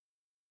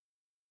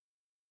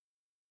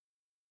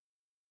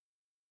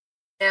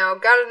 Now,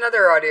 got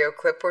another audio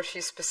clip where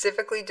she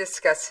specifically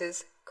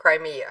discusses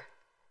Crimea.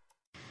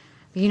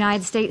 The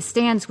United States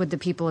stands with the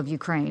people of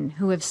Ukraine,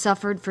 who have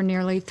suffered for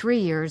nearly 3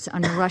 years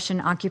under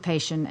Russian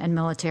occupation and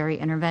military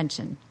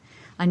intervention.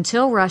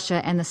 Until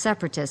Russia and the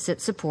separatists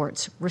it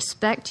supports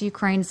respect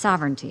Ukraine's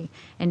sovereignty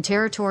and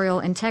territorial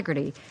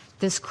integrity,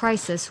 this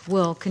crisis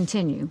will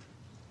continue.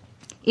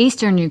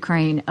 Eastern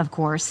Ukraine, of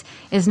course,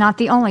 is not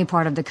the only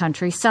part of the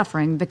country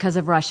suffering because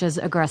of Russia's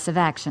aggressive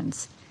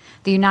actions.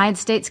 The United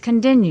States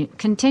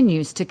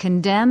continues to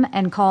condemn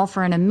and call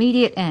for an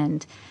immediate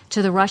end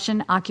to the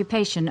Russian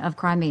occupation of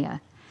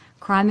Crimea.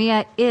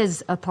 Crimea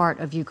is a part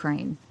of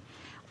Ukraine.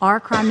 Our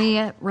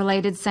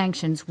Crimea-related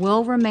sanctions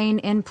will remain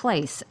in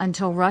place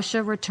until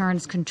Russia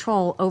returns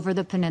control over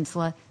the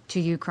peninsula to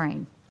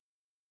Ukraine.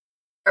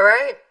 All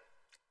right.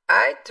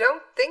 I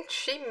don't think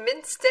she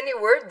minced any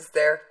words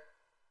there.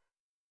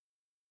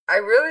 I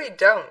really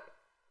don't.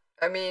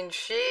 I mean,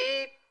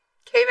 she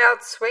came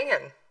out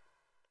swinging.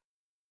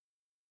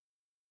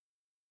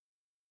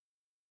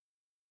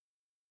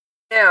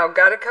 Now,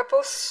 got a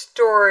couple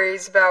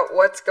stories about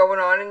what's going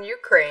on in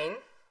Ukraine.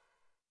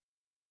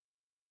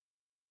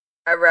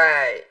 All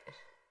right.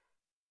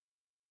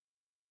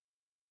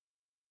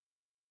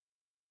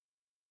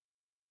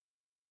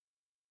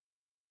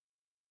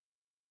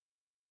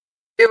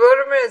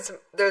 Bewilderment is,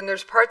 then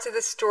there's parts of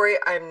this story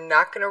I'm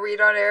not going to read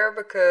on air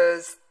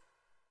because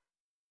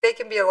they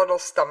can be a little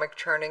stomach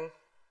churning.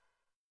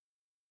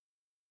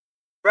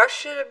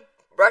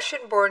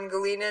 Russian-born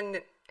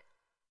Galina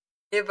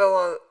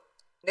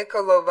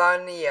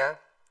Nikolovania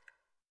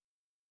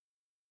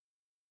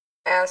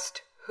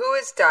asked who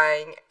is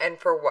dying and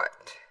for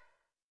what.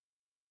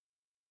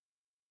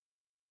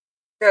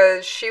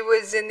 Because she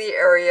was in the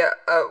area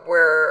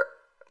where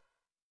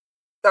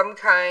some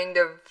kind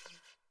of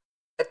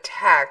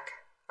attack,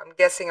 I'm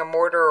guessing a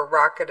mortar or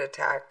rocket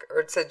attack, or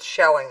it said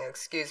shelling,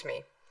 excuse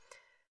me.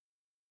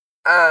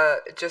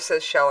 It just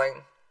says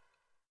shelling.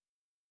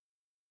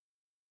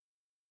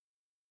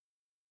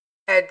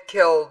 Had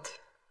killed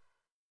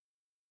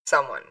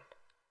someone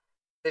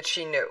that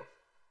she knew.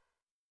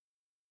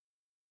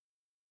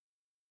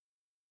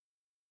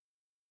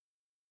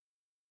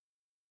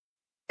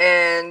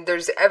 And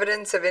there's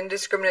evidence of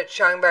indiscriminate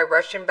shelling by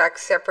Russian-backed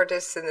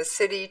separatists in the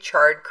city,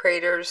 charred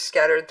craters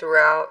scattered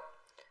throughout.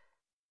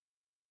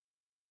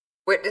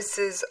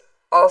 Witnesses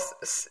also,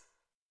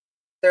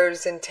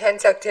 there's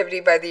intense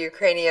activity by the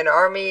Ukrainian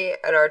army,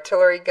 an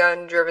artillery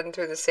gun driven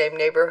through the same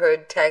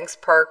neighborhood, tanks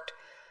parked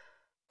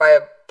by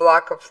a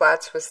block of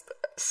flats with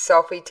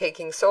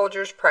selfie-taking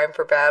soldiers primed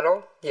for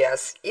battle.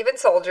 Yes, even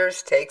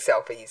soldiers take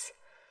selfies.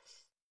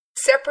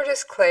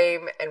 Separatists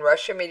claim, and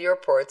Russian media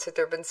reports, that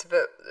there have been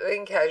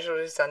civilian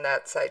casualties on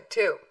that side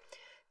too.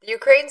 The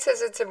Ukraine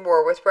says it's in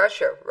war with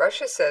Russia.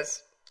 Russia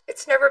says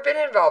it's never been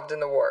involved in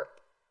the war.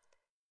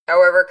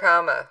 However,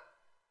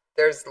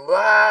 there's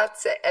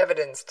lots of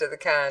evidence to the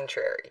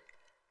contrary.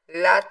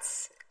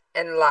 Lots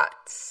and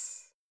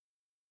lots.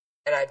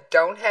 And I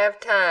don't have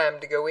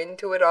time to go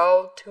into it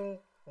all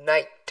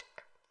tonight.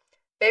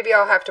 Maybe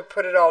I'll have to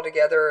put it all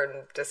together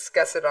and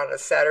discuss it on a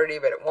Saturday,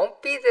 but it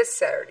won't be this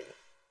Saturday.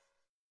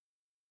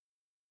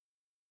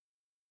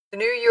 The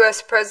new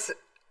U.S.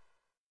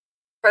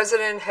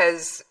 president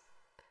has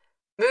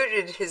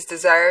mooted his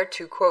desire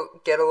to,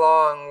 quote, get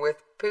along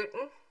with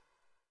Putin.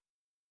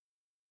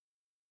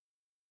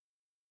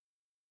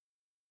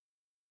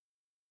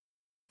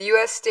 The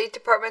U.S. State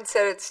Department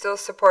said it still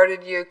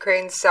supported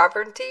Ukraine's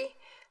sovereignty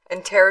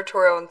and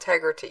territorial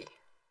integrity.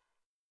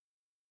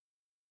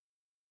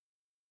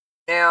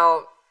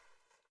 Now,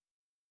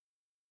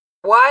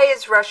 why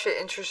is Russia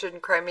interested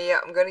in Crimea?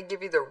 I'm going to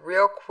give you the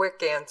real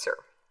quick answer.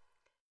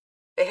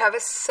 They have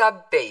a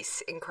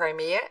sub-base in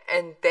Crimea,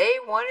 and they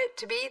want it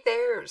to be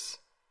theirs.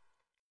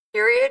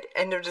 Period.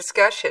 End of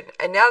discussion.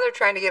 And now they're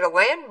trying to get a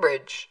land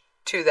bridge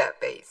to that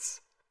base.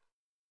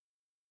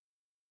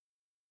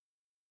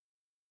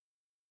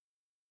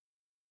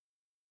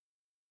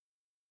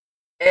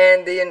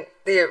 And the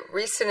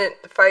recent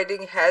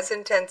fighting has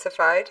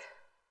intensified.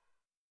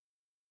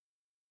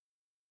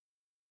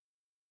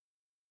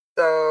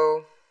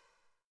 So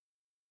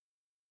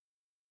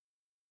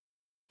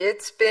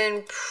it's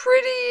been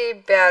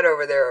pretty bad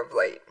over there of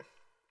late.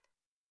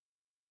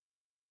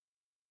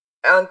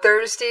 On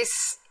Thursday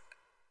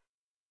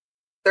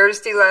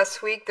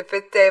last week, the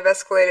 5th day of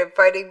escalated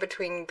fighting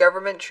between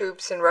government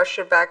troops and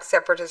Russia-backed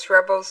separatist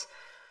rebels.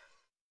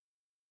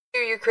 2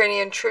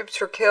 Ukrainian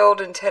troops were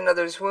killed and 10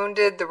 others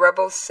wounded. The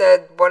rebels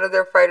said one of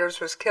their fighters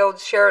was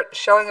killed.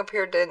 Shelling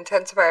appeared to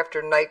intensify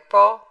after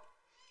nightfall.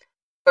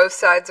 Both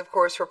sides, of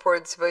course,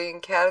 reported civilian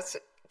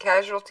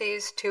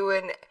casualties, 2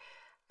 in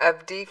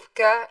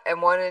Avdiivka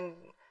and 1 in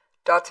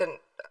Donetsk.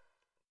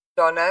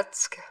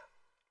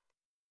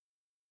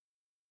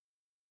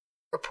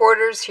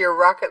 Reporters hear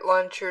rocket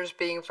launchers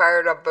being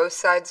fired on both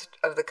sides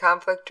of the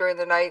conflict during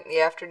the night. In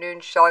the afternoon,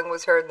 shelling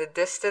was heard in the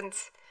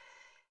distance.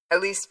 At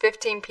least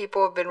 15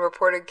 people have been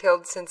reported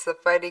killed since the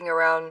fighting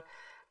around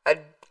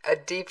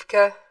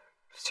Avdiivka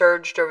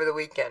surged over the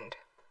weekend.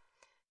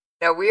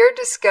 Now, we are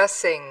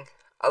discussing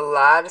a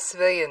lot of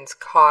civilians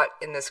caught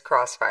in this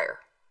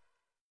crossfire.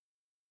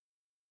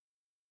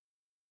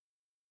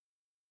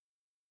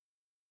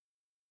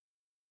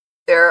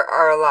 There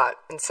are a lot,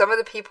 and some of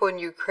the people in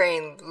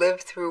Ukraine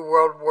lived through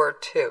World War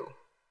II.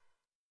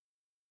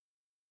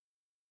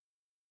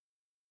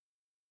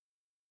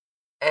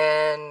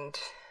 And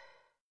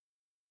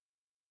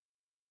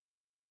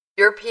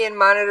European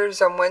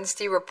monitors on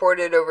Wednesday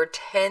reported over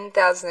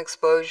 10,000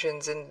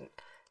 explosions in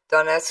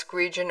Donetsk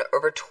region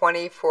over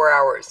 24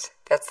 hours.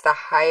 That's the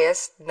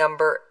highest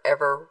number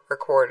ever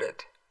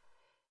recorded.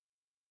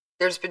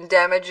 There's been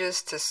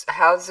damages to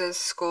houses,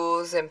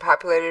 schools, and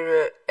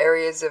populated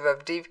areas of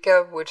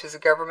Avdiivka, which is a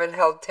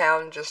government-held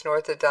town just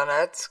north of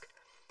Donetsk.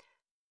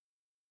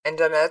 And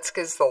Donetsk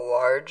is the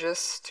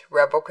largest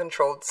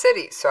rebel-controlled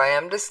city. So I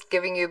am just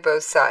giving you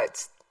both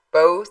sides.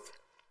 Both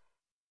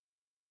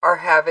are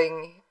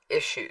having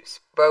issues.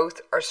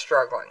 Both are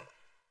struggling.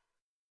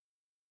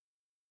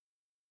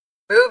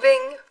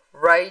 Moving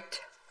right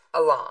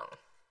along.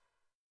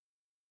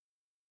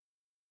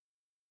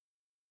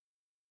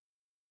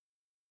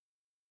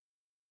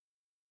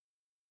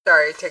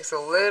 Sorry, it takes a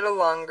little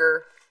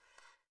longer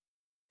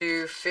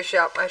to fish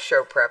out my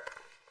show prep.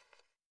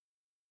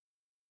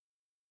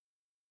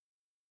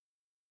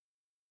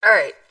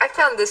 Alright, I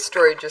found this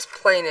story just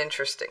plain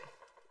interesting.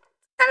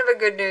 Kind of a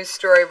good news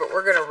story, but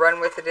we're going to run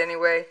with it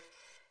anyway.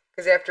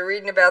 Because after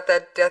reading about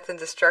that death and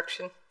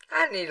destruction,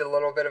 I need a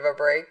little bit of a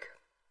break.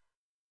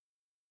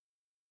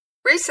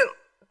 Recent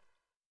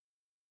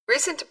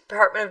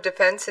Department of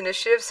Defense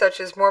initiatives such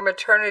as more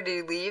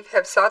maternity leave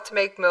have sought to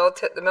make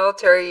the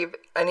military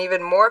an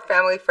even more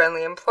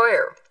family-friendly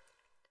employer.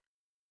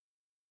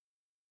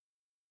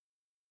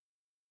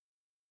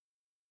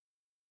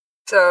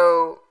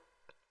 So,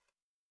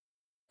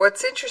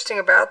 what's interesting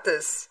about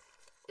this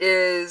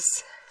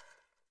is,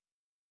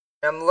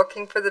 I'm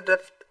looking for the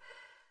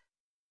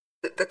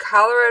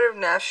Colorado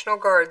National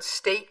Guard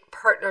State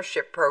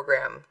Partnership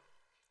Program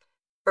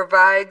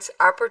provides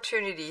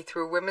opportunity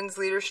through women's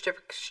leadership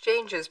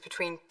exchanges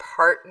between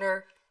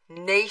partner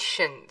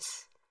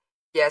nations.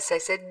 Yes, I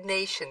said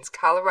nations.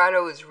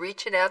 Colorado is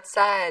reaching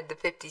outside the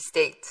 50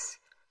 states.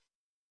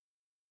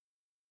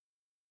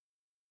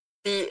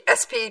 The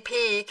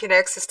SPP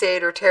connects the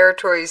state or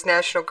territory's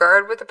National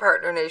Guard with the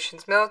partner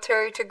nation's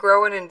military to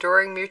grow an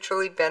enduring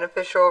mutually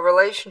beneficial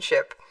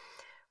relationship.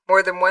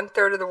 More than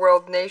 1/3 of the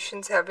world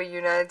nations have a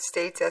United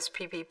States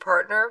SPP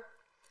partner.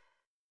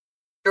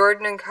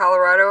 Jordan and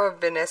Colorado have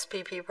been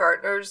SPP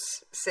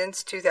partners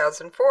since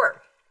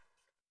 2004.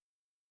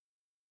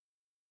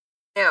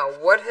 Now,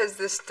 what has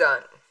this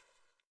done?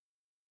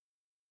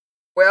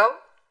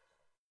 Well,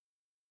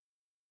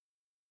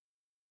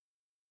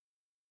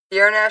 the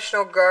Air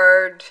National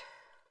Guard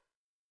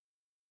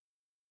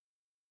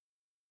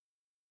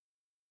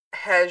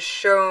has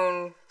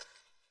shown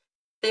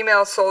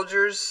female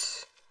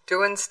soldiers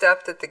doing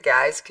stuff that the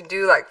guys can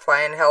do, like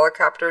flying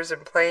helicopters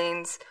and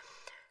planes,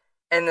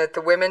 and that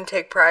the women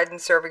take pride in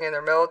serving in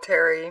their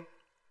military.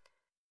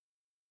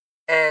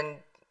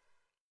 And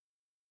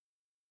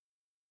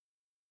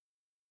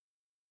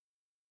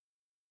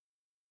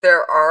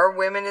there are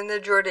women in the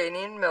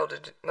Jordanian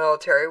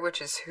military, which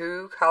is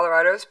who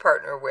Colorado's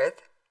partner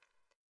with.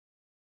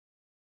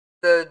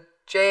 The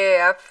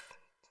JAF,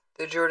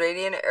 the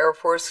Jordanian Air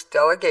Force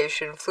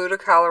delegation, flew to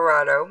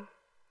Colorado,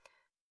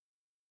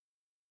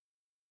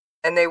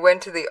 and they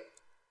went to the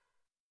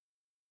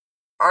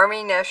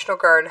Army National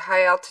Guard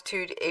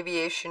high-altitude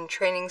aviation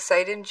training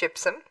site in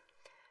Gypsum.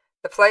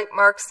 The flight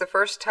marks the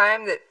first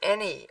time that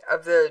any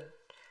of the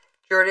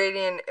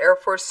Jordanian Air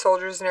Force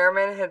soldiers and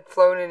airmen had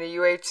flown in a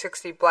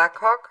UH-60 Black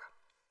Hawk.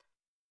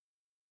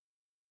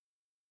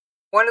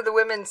 One of the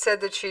women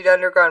said that she'd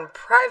undergone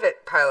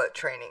private pilot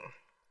training.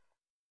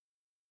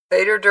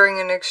 Later, during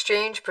an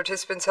exchange,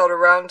 participants held a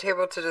round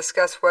table to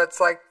discuss what it's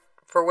like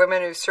for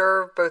women who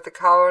serve. Both the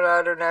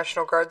Colorado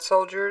National Guard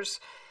soldiers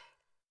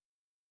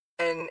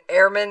and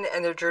airmen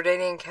and their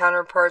Jordanian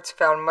counterparts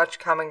found much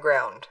common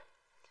ground.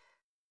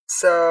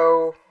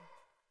 So,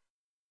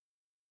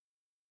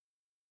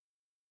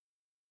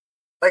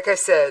 like I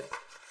said,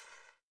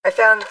 I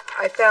found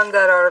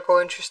that article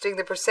interesting.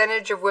 The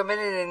percentage of women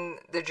in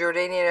the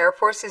Jordanian Air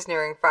Force is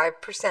nearing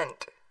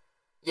 5%.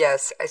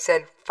 Yes, I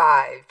said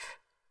 5.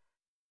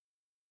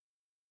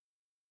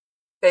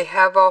 They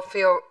have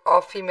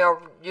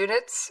all-female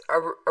units.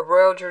 A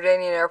Royal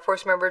Jordanian Air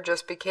Force member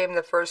just became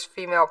the first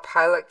female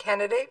pilot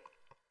candidate.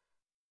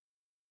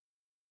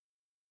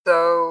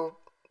 So,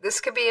 this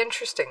could be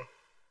interesting.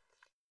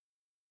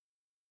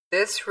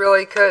 This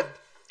really could.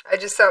 I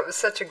just thought it was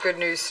such a good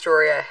news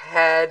story, I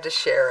had to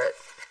share it.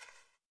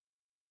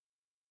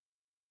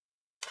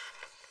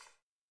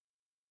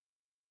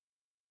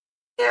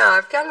 Yeah,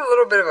 I've got a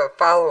little bit of a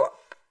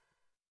follow-up.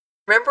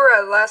 Remember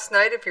last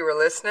night, if you were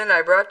listening,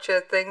 I brought you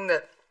a thing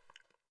that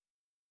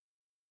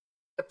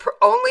the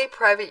only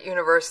private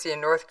university in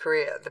North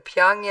Korea, the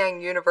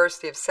Pyongyang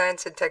University of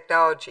Science and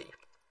Technology,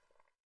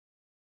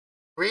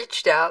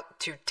 reached out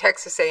to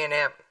Texas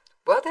A&M.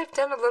 Well, they've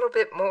done a little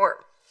bit more.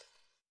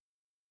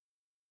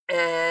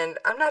 And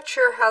I'm not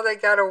sure how they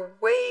got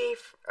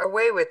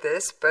away with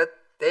this, but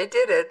they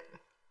did it.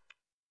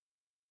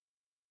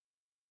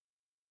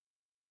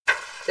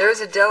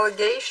 There's a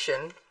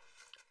delegation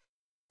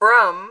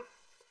from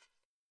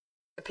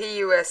the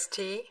PUST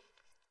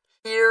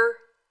here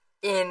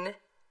in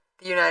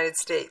the United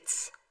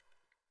States.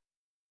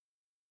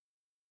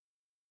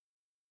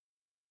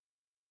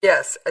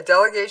 Yes, a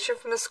delegation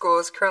from the school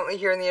is currently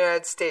here in the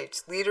United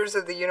States. Leaders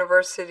of the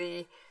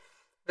university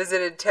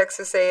visited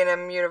Texas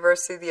A&M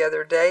University the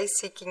other day,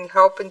 seeking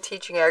help in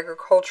teaching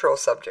agricultural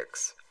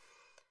subjects.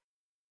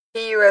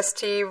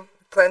 PUST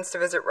plans to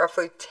visit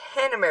roughly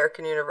 10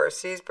 American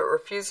universities, but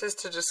refuses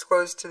to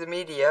disclose to the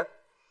media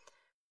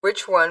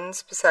which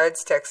ones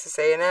besides Texas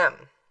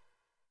A&M.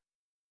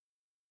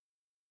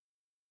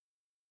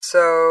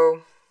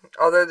 So,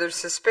 although there's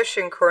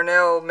suspicion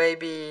Cornell may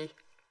be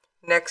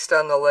next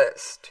on the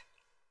list.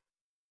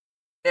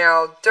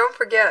 Now, don't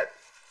forget,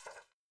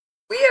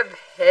 we have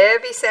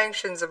heavy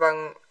sanctions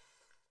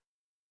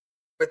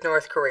with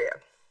North Korea.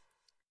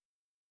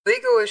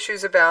 Legal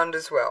issues abound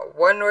as well.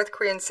 One North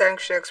Korean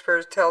sanction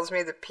expert tells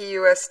me that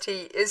PUST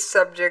is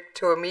subject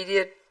to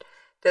immediate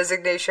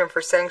designation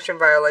for sanction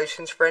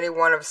violations for any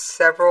one of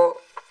several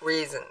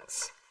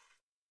reasons.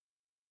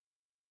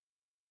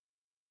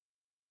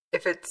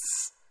 If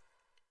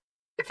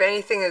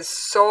anything is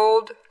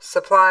sold,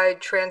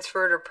 supplied,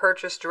 transferred, or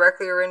purchased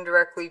directly or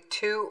indirectly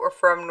to or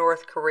from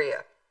North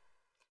Korea,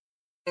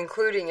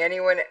 including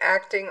anyone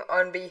acting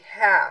on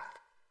behalf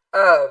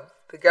of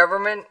the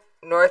government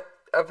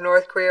of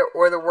North Korea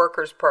or the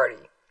Workers'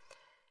 Party.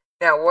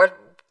 Now, what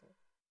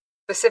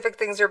specific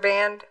things are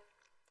banned?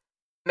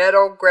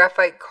 Metal,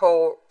 graphite,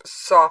 coal,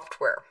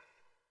 software.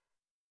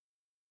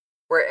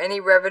 Where any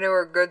revenue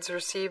or goods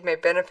received may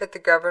benefit the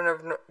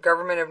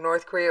government of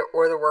North Korea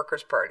or the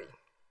Workers' Party.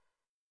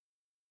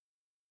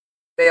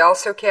 They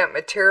also can't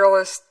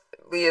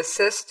materially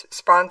assist,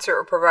 sponsor,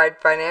 or provide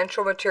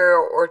financial,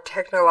 material, or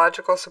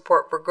technological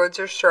support for goods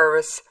or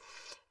service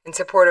in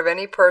support of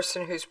any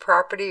person whose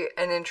property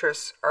and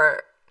interests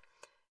are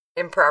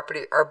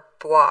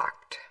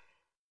blocked.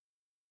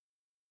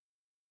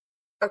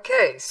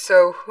 Okay,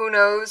 so who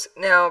knows?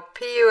 Now,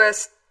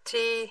 PUST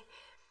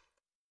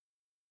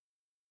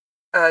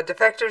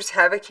defectors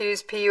have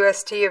accused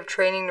PUST of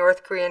training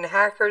North Korean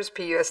hackers.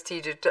 PUST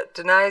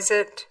denies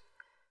it.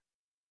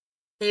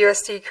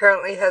 PUST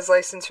currently has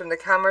license from the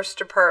Commerce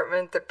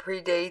Department that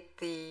predate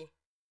the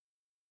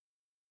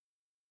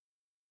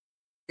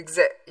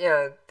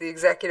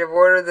executive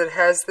order that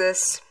has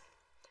this.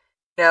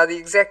 Now, the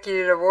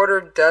executive order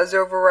does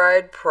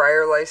override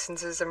prior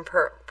licenses and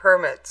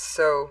permits,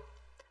 so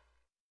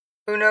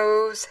who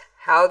knows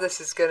how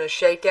this is going to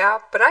shake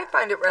out, but I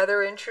find it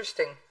rather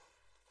interesting.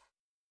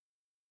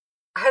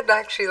 I'd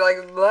actually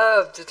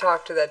love to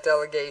talk to that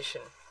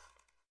delegation.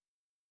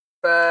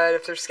 But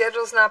if their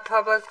schedule's not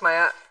public,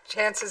 my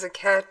chances of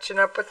catching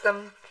up with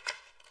them,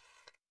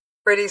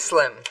 pretty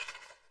slim.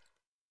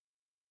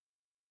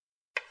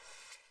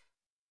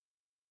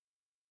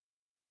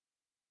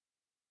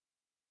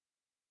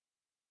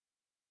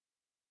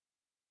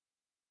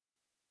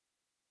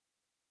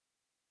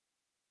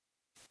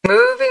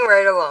 Moving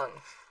right along.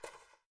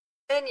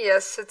 And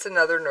yes, it's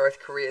another North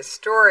Korea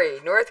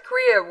story. North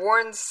Korea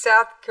warns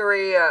South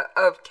Korea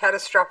of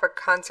catastrophic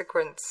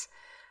consequence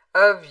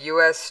of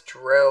U.S.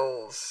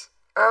 drills.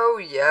 Oh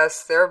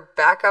yes, they're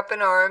back up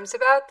in arms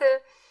about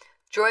the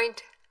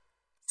joint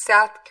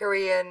South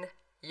Korean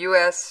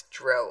U.S.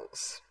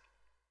 drills.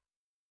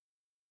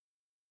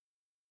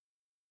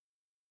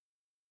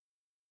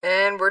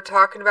 And we're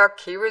talking about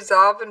Key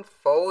Resolve and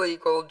Full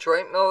Eagle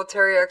joint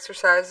military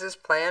exercises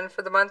planned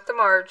for the month of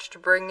March to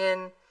bring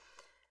in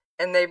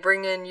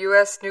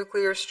U.S.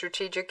 nuclear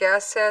strategic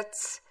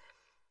assets.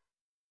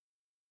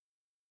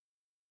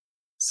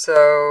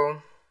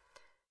 So,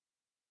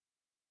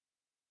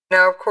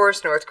 now of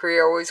course North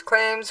Korea always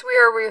claims we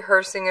are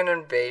rehearsing an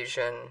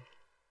invasion.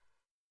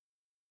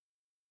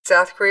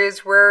 South Korea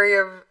is wary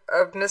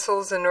of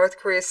missiles and North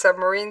Korea's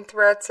submarine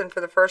threats, and for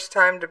the first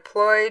time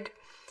deployed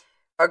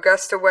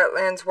Augusta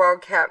Wetlands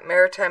Wildcat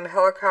maritime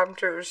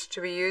helicopters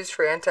to be used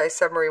for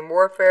anti-submarine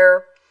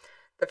warfare.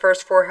 The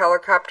first 4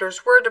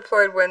 helicopters were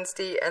deployed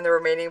Wednesday, and the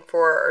remaining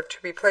 4 are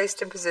to be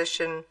placed in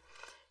position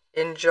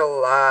in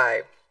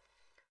July.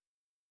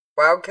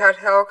 Wildcat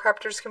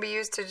helicopters can be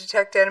used to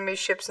detect enemy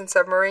ships and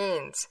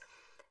submarines.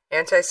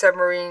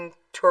 Anti-submarine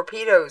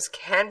torpedoes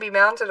can be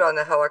mounted on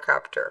the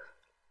helicopter.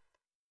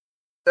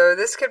 So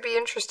this could be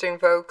interesting,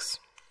 folks.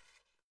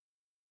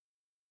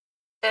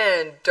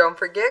 And don't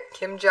forget,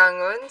 Kim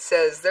Jong-un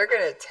says they're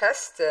going to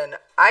test an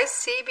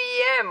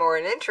ICBM, or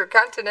an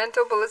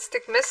intercontinental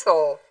ballistic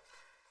missile.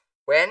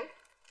 When?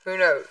 Who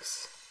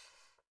knows?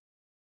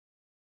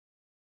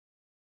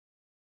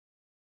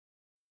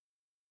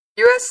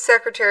 U.S.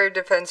 Secretary of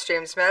Defense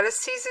James Mattis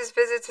sees his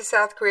visit to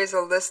South Korea as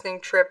a listening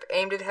trip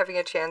aimed at having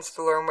a chance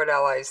to learn what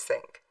allies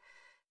think.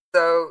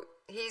 So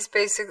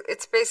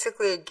it's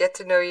basically a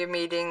get-to-know-you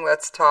meeting.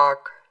 Let's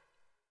talk.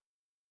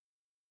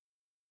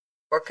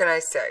 What can I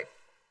say?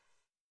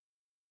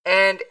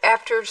 And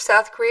after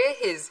South Korea,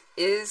 his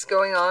is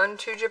going on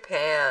to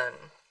Japan.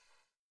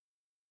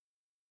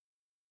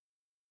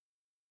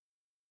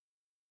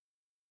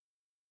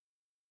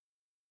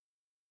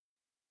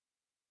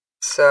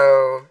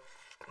 So,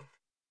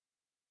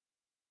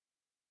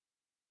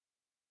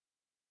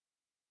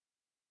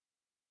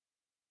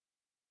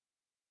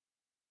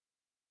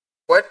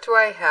 what do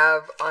I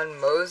have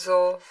on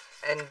Mosul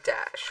and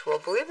Daesh? Well,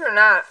 believe it or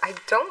not, I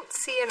don't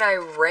see an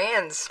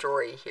Iran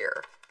story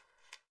here.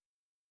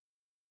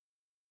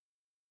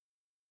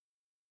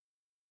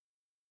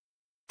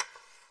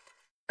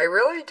 I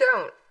really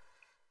don't.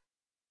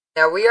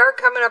 Now, we are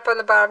coming up on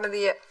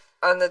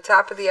the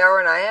top of the hour,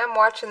 and I am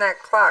watching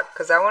that clock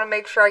because I want to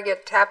make sure I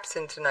get taps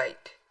in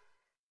tonight.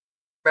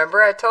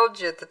 Remember, I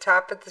told you at the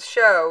top of the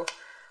show,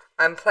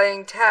 I'm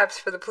playing taps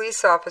for the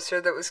police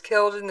officer that was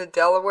killed in the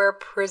Delaware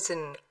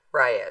prison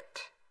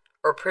riot,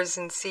 or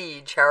prison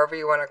siege, however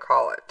you want to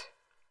call it.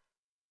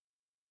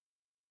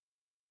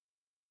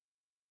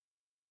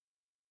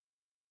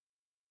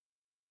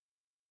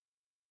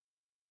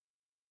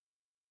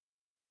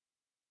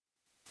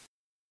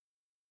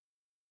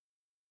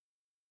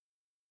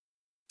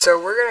 So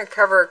we're going to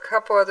cover a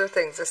couple other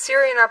things. A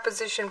Syrian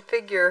opposition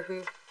figure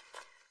who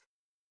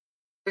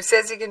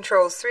says he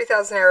controls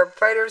 3,000 Arab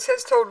fighters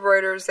has told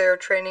Reuters they are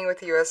training with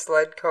the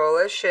U.S.-led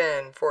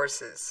coalition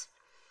forces.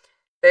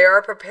 They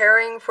are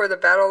preparing for the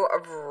Battle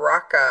of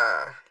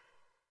Raqqa.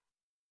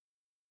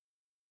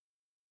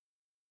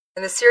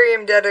 And the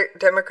Syrian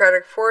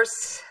Democratic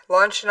Force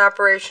launched an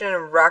operation in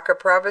Raqqa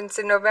province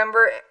in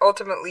November,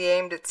 ultimately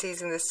aimed at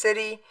seizing the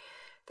city.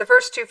 The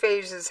first 2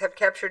 phases have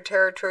captured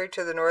territory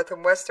to the north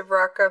and west of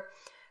Raqqa.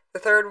 The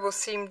third will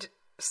seek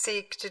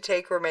to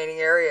take remaining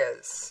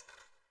areas.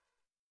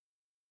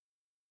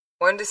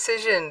 One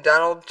decision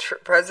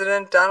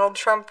President Donald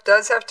Trump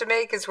does have to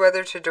make is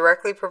whether to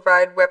directly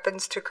provide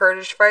weapons to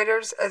Kurdish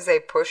fighters as they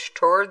push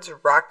towards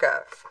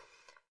Raqqa.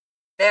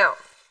 Now,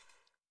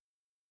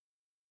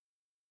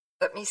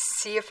 let me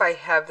see if I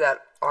have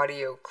that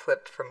audio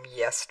clip from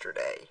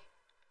yesterday.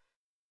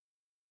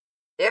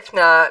 If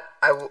not,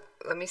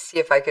 let me see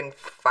if I can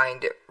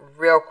find it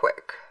real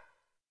quick.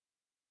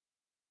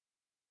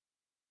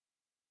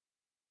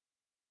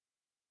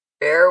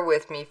 Bear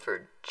with me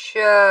for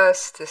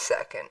just a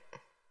second.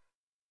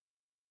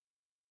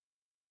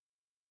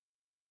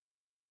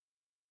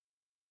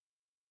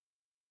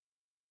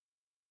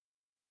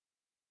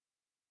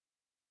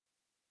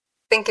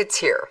 I think it's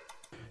here.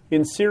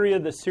 In Syria,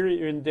 the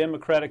Syrian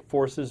Democratic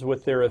Forces,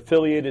 with their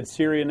affiliated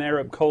Syrian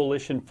Arab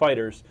Coalition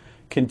fighters,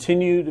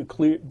 continue to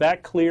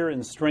clear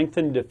and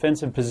strengthen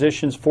defensive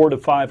positions 4 to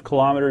 5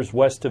 kilometers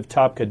west of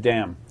Tabqa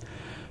Dam.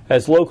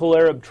 As local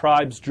Arab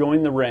tribes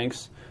join the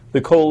ranks,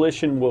 the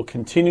coalition will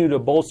continue to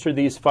bolster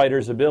these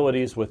fighters'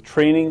 abilities with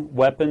training,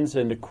 weapons,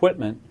 and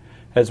equipment,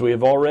 as we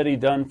have already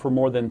done for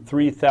more than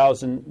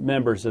 3,000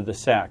 members of the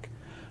SAC.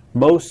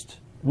 Most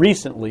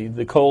recently,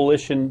 the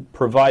coalition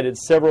provided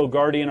several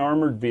Guardian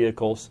armored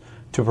vehicles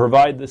to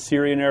provide the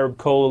Syrian Arab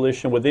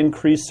Coalition with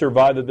increased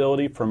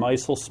survivability from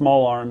ISIL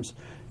small arms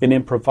and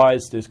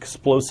improvised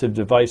explosive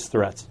device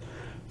threats.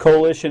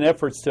 Coalition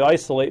efforts to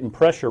isolate and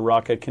pressure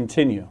Raqqa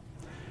continue.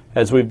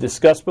 As we've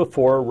discussed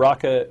before,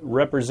 Raqqa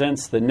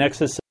represents the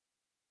nexus.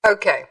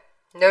 Okay,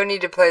 no need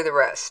to play the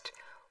rest.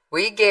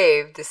 We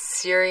gave the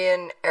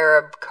Syrian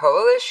Arab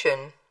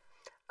Coalition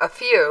a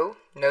few,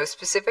 no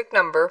specific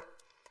number,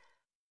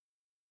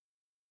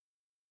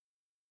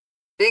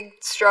 Big,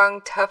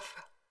 strong,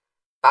 tough,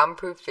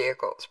 bomb-proof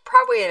vehicles.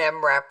 Probably an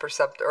MRAP or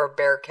something, or a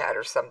Bearcat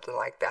or something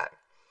like that.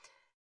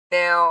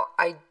 Now,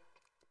 I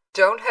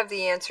don't have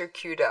the answer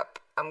queued up.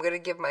 I'm going to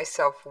give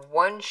myself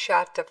one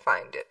shot to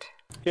find it.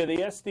 Yeah, the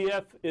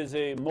SDF is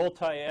a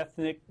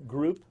multi-ethnic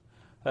group.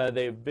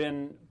 They've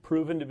been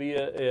proven to be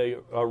a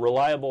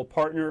reliable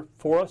partner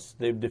for us.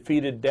 They've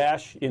defeated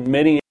Daesh in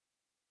many...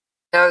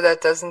 No,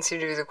 that doesn't seem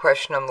to be the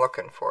question I'm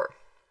looking for.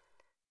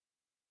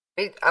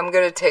 I'm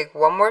going to take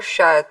one more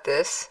shot at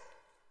this.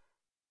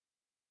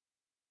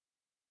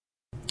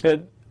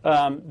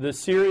 The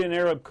Syrian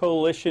Arab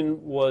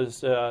Coalition was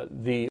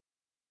the...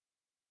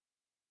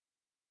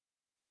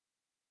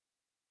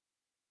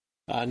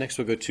 Next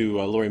we'll go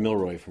to Lori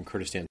Milroy from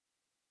Kurdistan.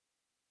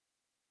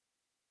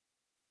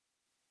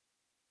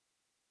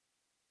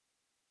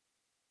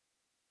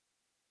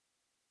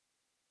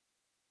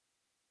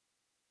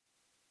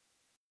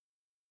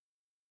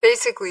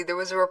 Basically, there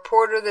was a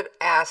reporter that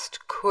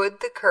asked,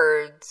 could the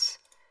Kurds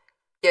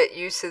get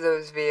used to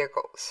those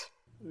vehicles?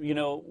 You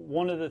know,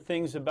 one of the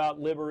things about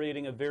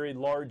liberating a very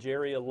large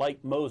area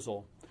like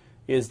Mosul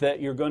is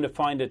that you're going to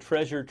find a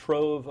treasure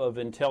trove of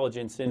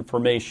intelligence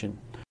information.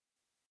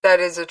 That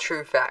is a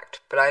true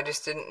fact, but I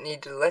just didn't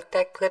need to let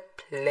that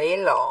clip play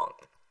along.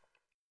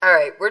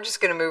 Alright, we're just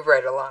going to move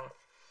right along.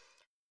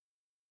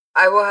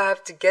 I will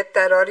have to get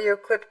that audio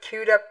clip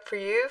queued up for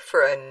you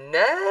for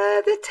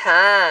another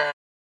time.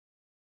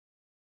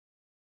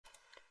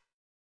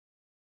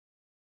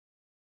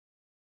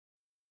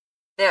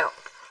 Now,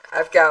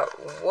 I've got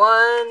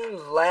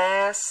one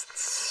last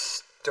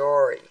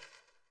story.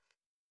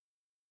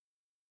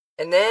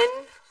 And then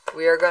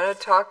we are going to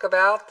talk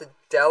about the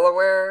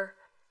Delaware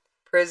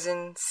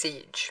prison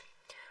siege.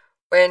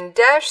 When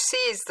Daesh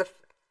seized the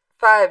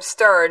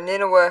 5-star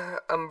Nineveh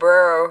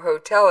Umbrero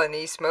Hotel in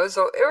East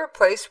Mosul, it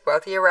replaced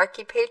wealthy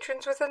Iraqi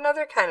patrons with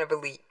another kind of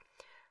elite,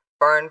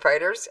 foreign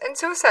fighters and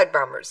suicide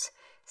bombers,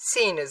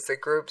 seen as the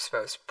group's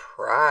most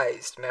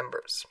prized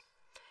members.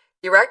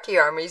 The Iraqi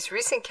army's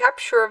recent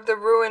capture of the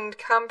ruined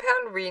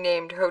compound,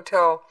 renamed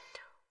Hotel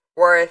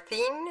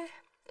Warathin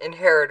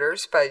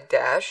Inheritors by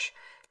Daesh,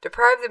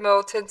 deprived the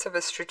militants of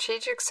a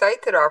strategic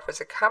site that offers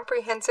a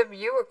comprehensive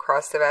view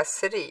across the vast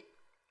city.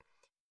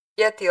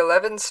 Yet the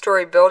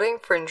 11-story building,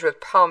 fringed with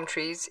palm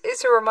trees,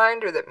 is a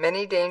reminder that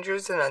many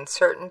dangers and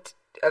uncertainties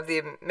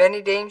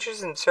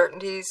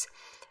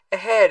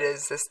ahead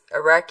as the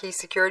Iraqi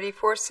security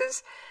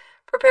forces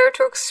prepare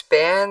to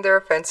expand their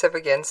offensive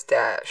against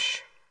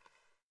Daesh.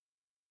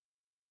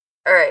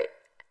 Alright,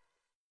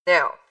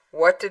 now,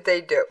 what did they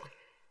do?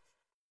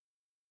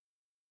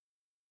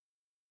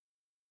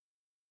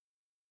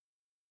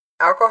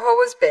 Alcohol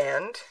was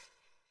banned,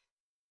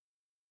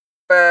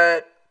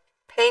 but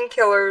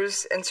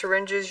painkillers and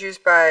syringes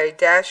used by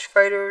Daesh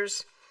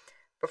fighters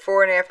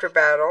before and after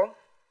battle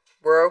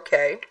were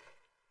okay.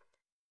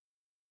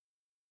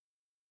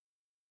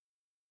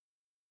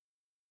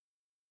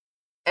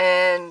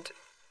 And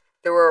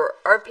there were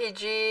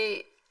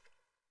RPG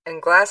and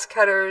glass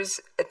cutters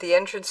at the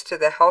entrance to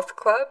the health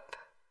club.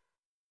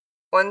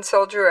 One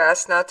soldier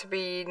asked not to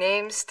be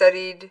named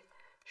studied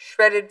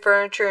shredded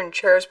furniture and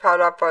chairs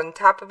piled up on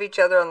top of each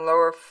other on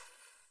lower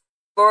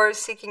floors,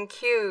 seeking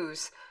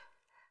clues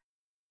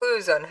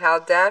on how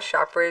Daesh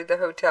operated the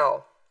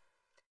hotel.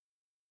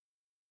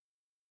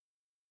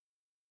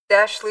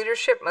 Daesh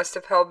leadership must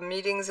have held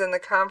meetings and the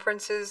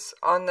conferences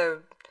on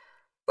the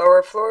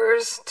lower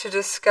floors to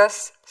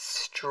discuss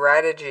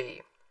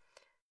strategy.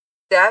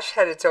 Daesh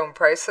had its own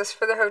price list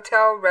for the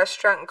hotel,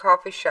 restaurant, and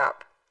coffee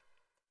shop.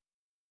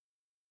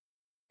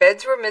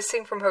 Beds were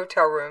missing from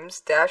hotel rooms.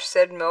 Daesh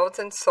said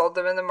militants sold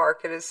them in the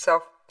market as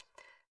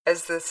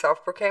the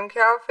self-proclaimed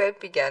caliphate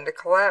began to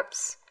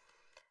collapse.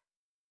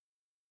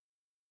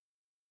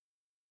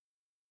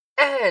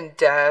 And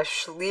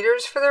Daesh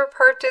leaders, for their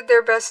part, did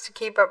their best to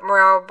keep up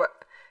morale, but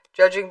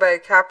judging by a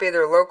copy of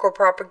their local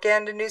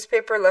propaganda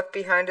newspaper left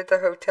behind at the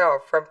hotel.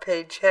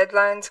 Front-page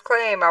headlines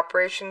claim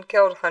Operation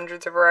killed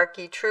hundreds of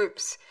Iraqi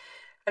troops.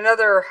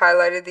 Another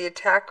highlighted the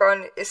attack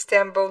on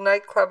Istanbul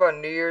nightclub on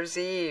New Year's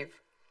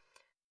Eve.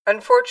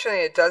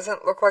 Unfortunately, it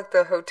doesn't look like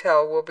the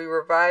hotel will be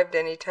revived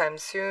anytime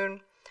soon,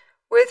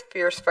 with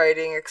fierce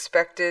fighting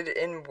expected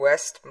in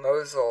West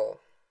Mosul.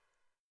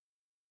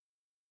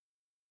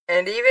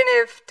 And even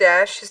if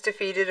Daesh is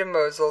defeated in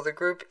Mosul, the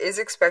group is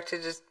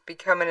expected to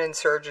become an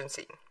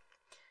insurgency.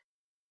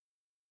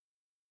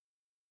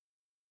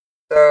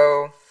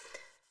 So,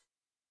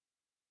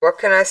 what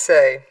can I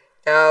say?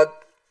 Now,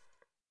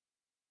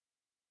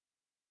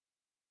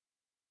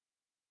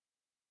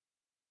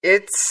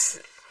 it's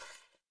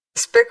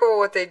despicable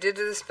what they did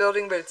to this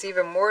building, but it's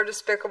even more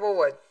despicable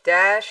what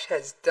Daesh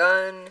has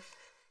done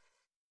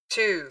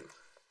to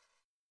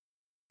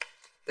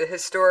the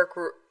historic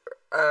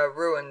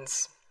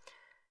ruins.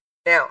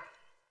 Now,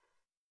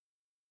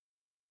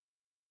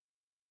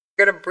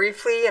 I'm going to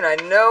briefly, and I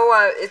know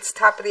it's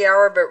top of the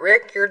hour, but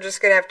Rick, you're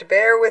just going to have to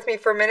bear with me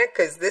for a minute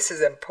because this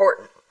is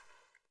important.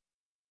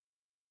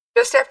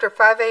 Just after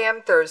 5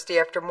 a.m. Thursday,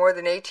 after more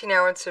than 18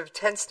 hours of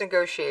tense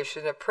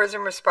negotiation, a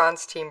prison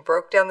response team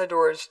broke down the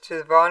doors to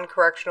the Vaughn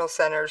Correctional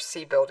Center's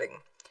C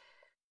building.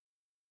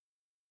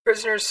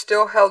 Prisoners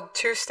still held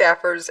 2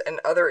 staffers and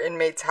other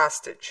inmates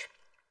hostage.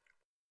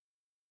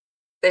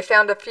 They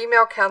found a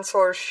female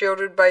counselor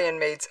shielded by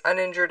inmates,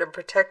 uninjured and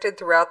protected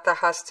throughout the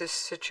hostage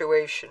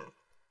situation.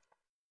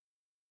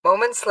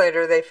 Moments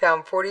later, they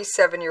found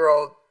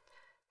 47-year-old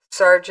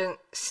Sergeant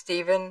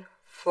Stephen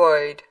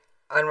Floyd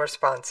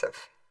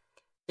unresponsive.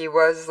 He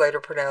was later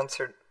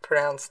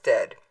pronounced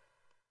dead.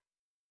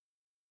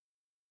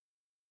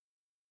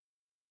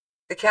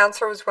 The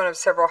counselor was one of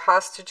several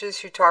hostages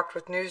who talked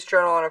with News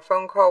Journal on a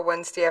phone call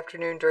Wednesday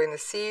afternoon during the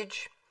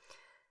siege.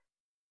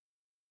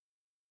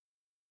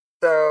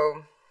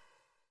 So,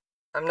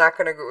 I'm not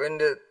going to go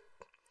into...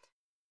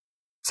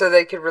 So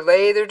they could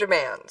relay their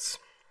demands.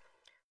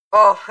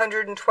 All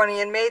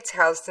 120 inmates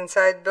housed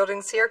inside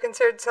Building C are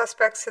considered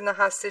suspects in the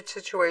hostage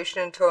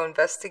situation until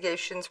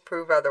investigations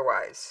prove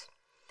otherwise.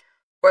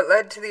 What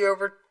led to the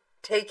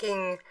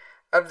overtaking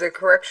of the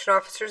correction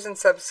officers and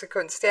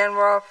subsequent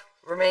standoff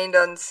remained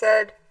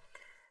unsaid.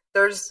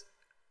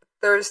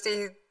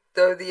 Thursday,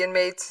 though the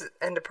inmates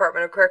and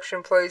Department of Correction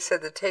employees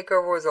said the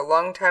takeover was a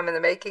long time in the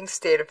making,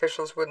 state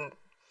officials wouldn't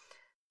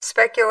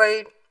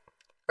speculate.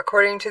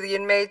 According to the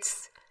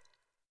inmates,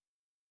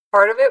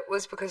 part of it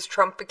was because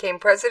Trump became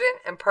president,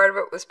 and part of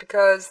it was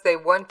because they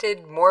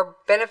wanted more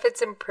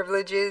benefits and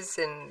privileges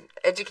and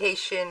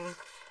education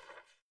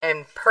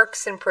and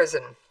perks in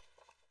prison.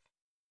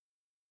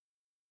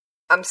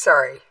 I'm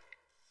sorry.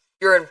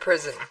 You're in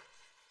prison.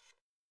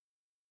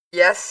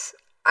 Yes,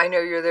 I know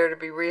you're there to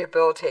be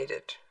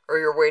rehabilitated, or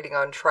you're waiting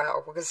on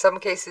trial, because some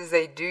cases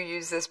they do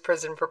use this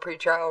prison for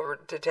pretrial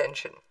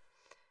detention.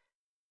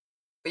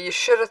 But you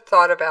should have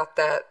thought about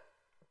that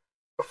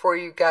before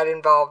you got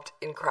involved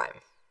in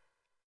crime.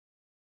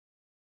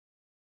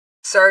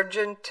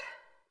 Sergeant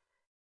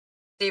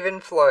Stephen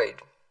Floyd,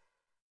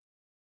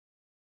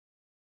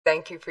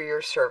 thank you for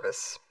your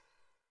service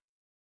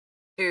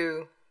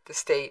to the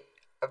state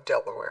of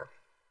Delaware.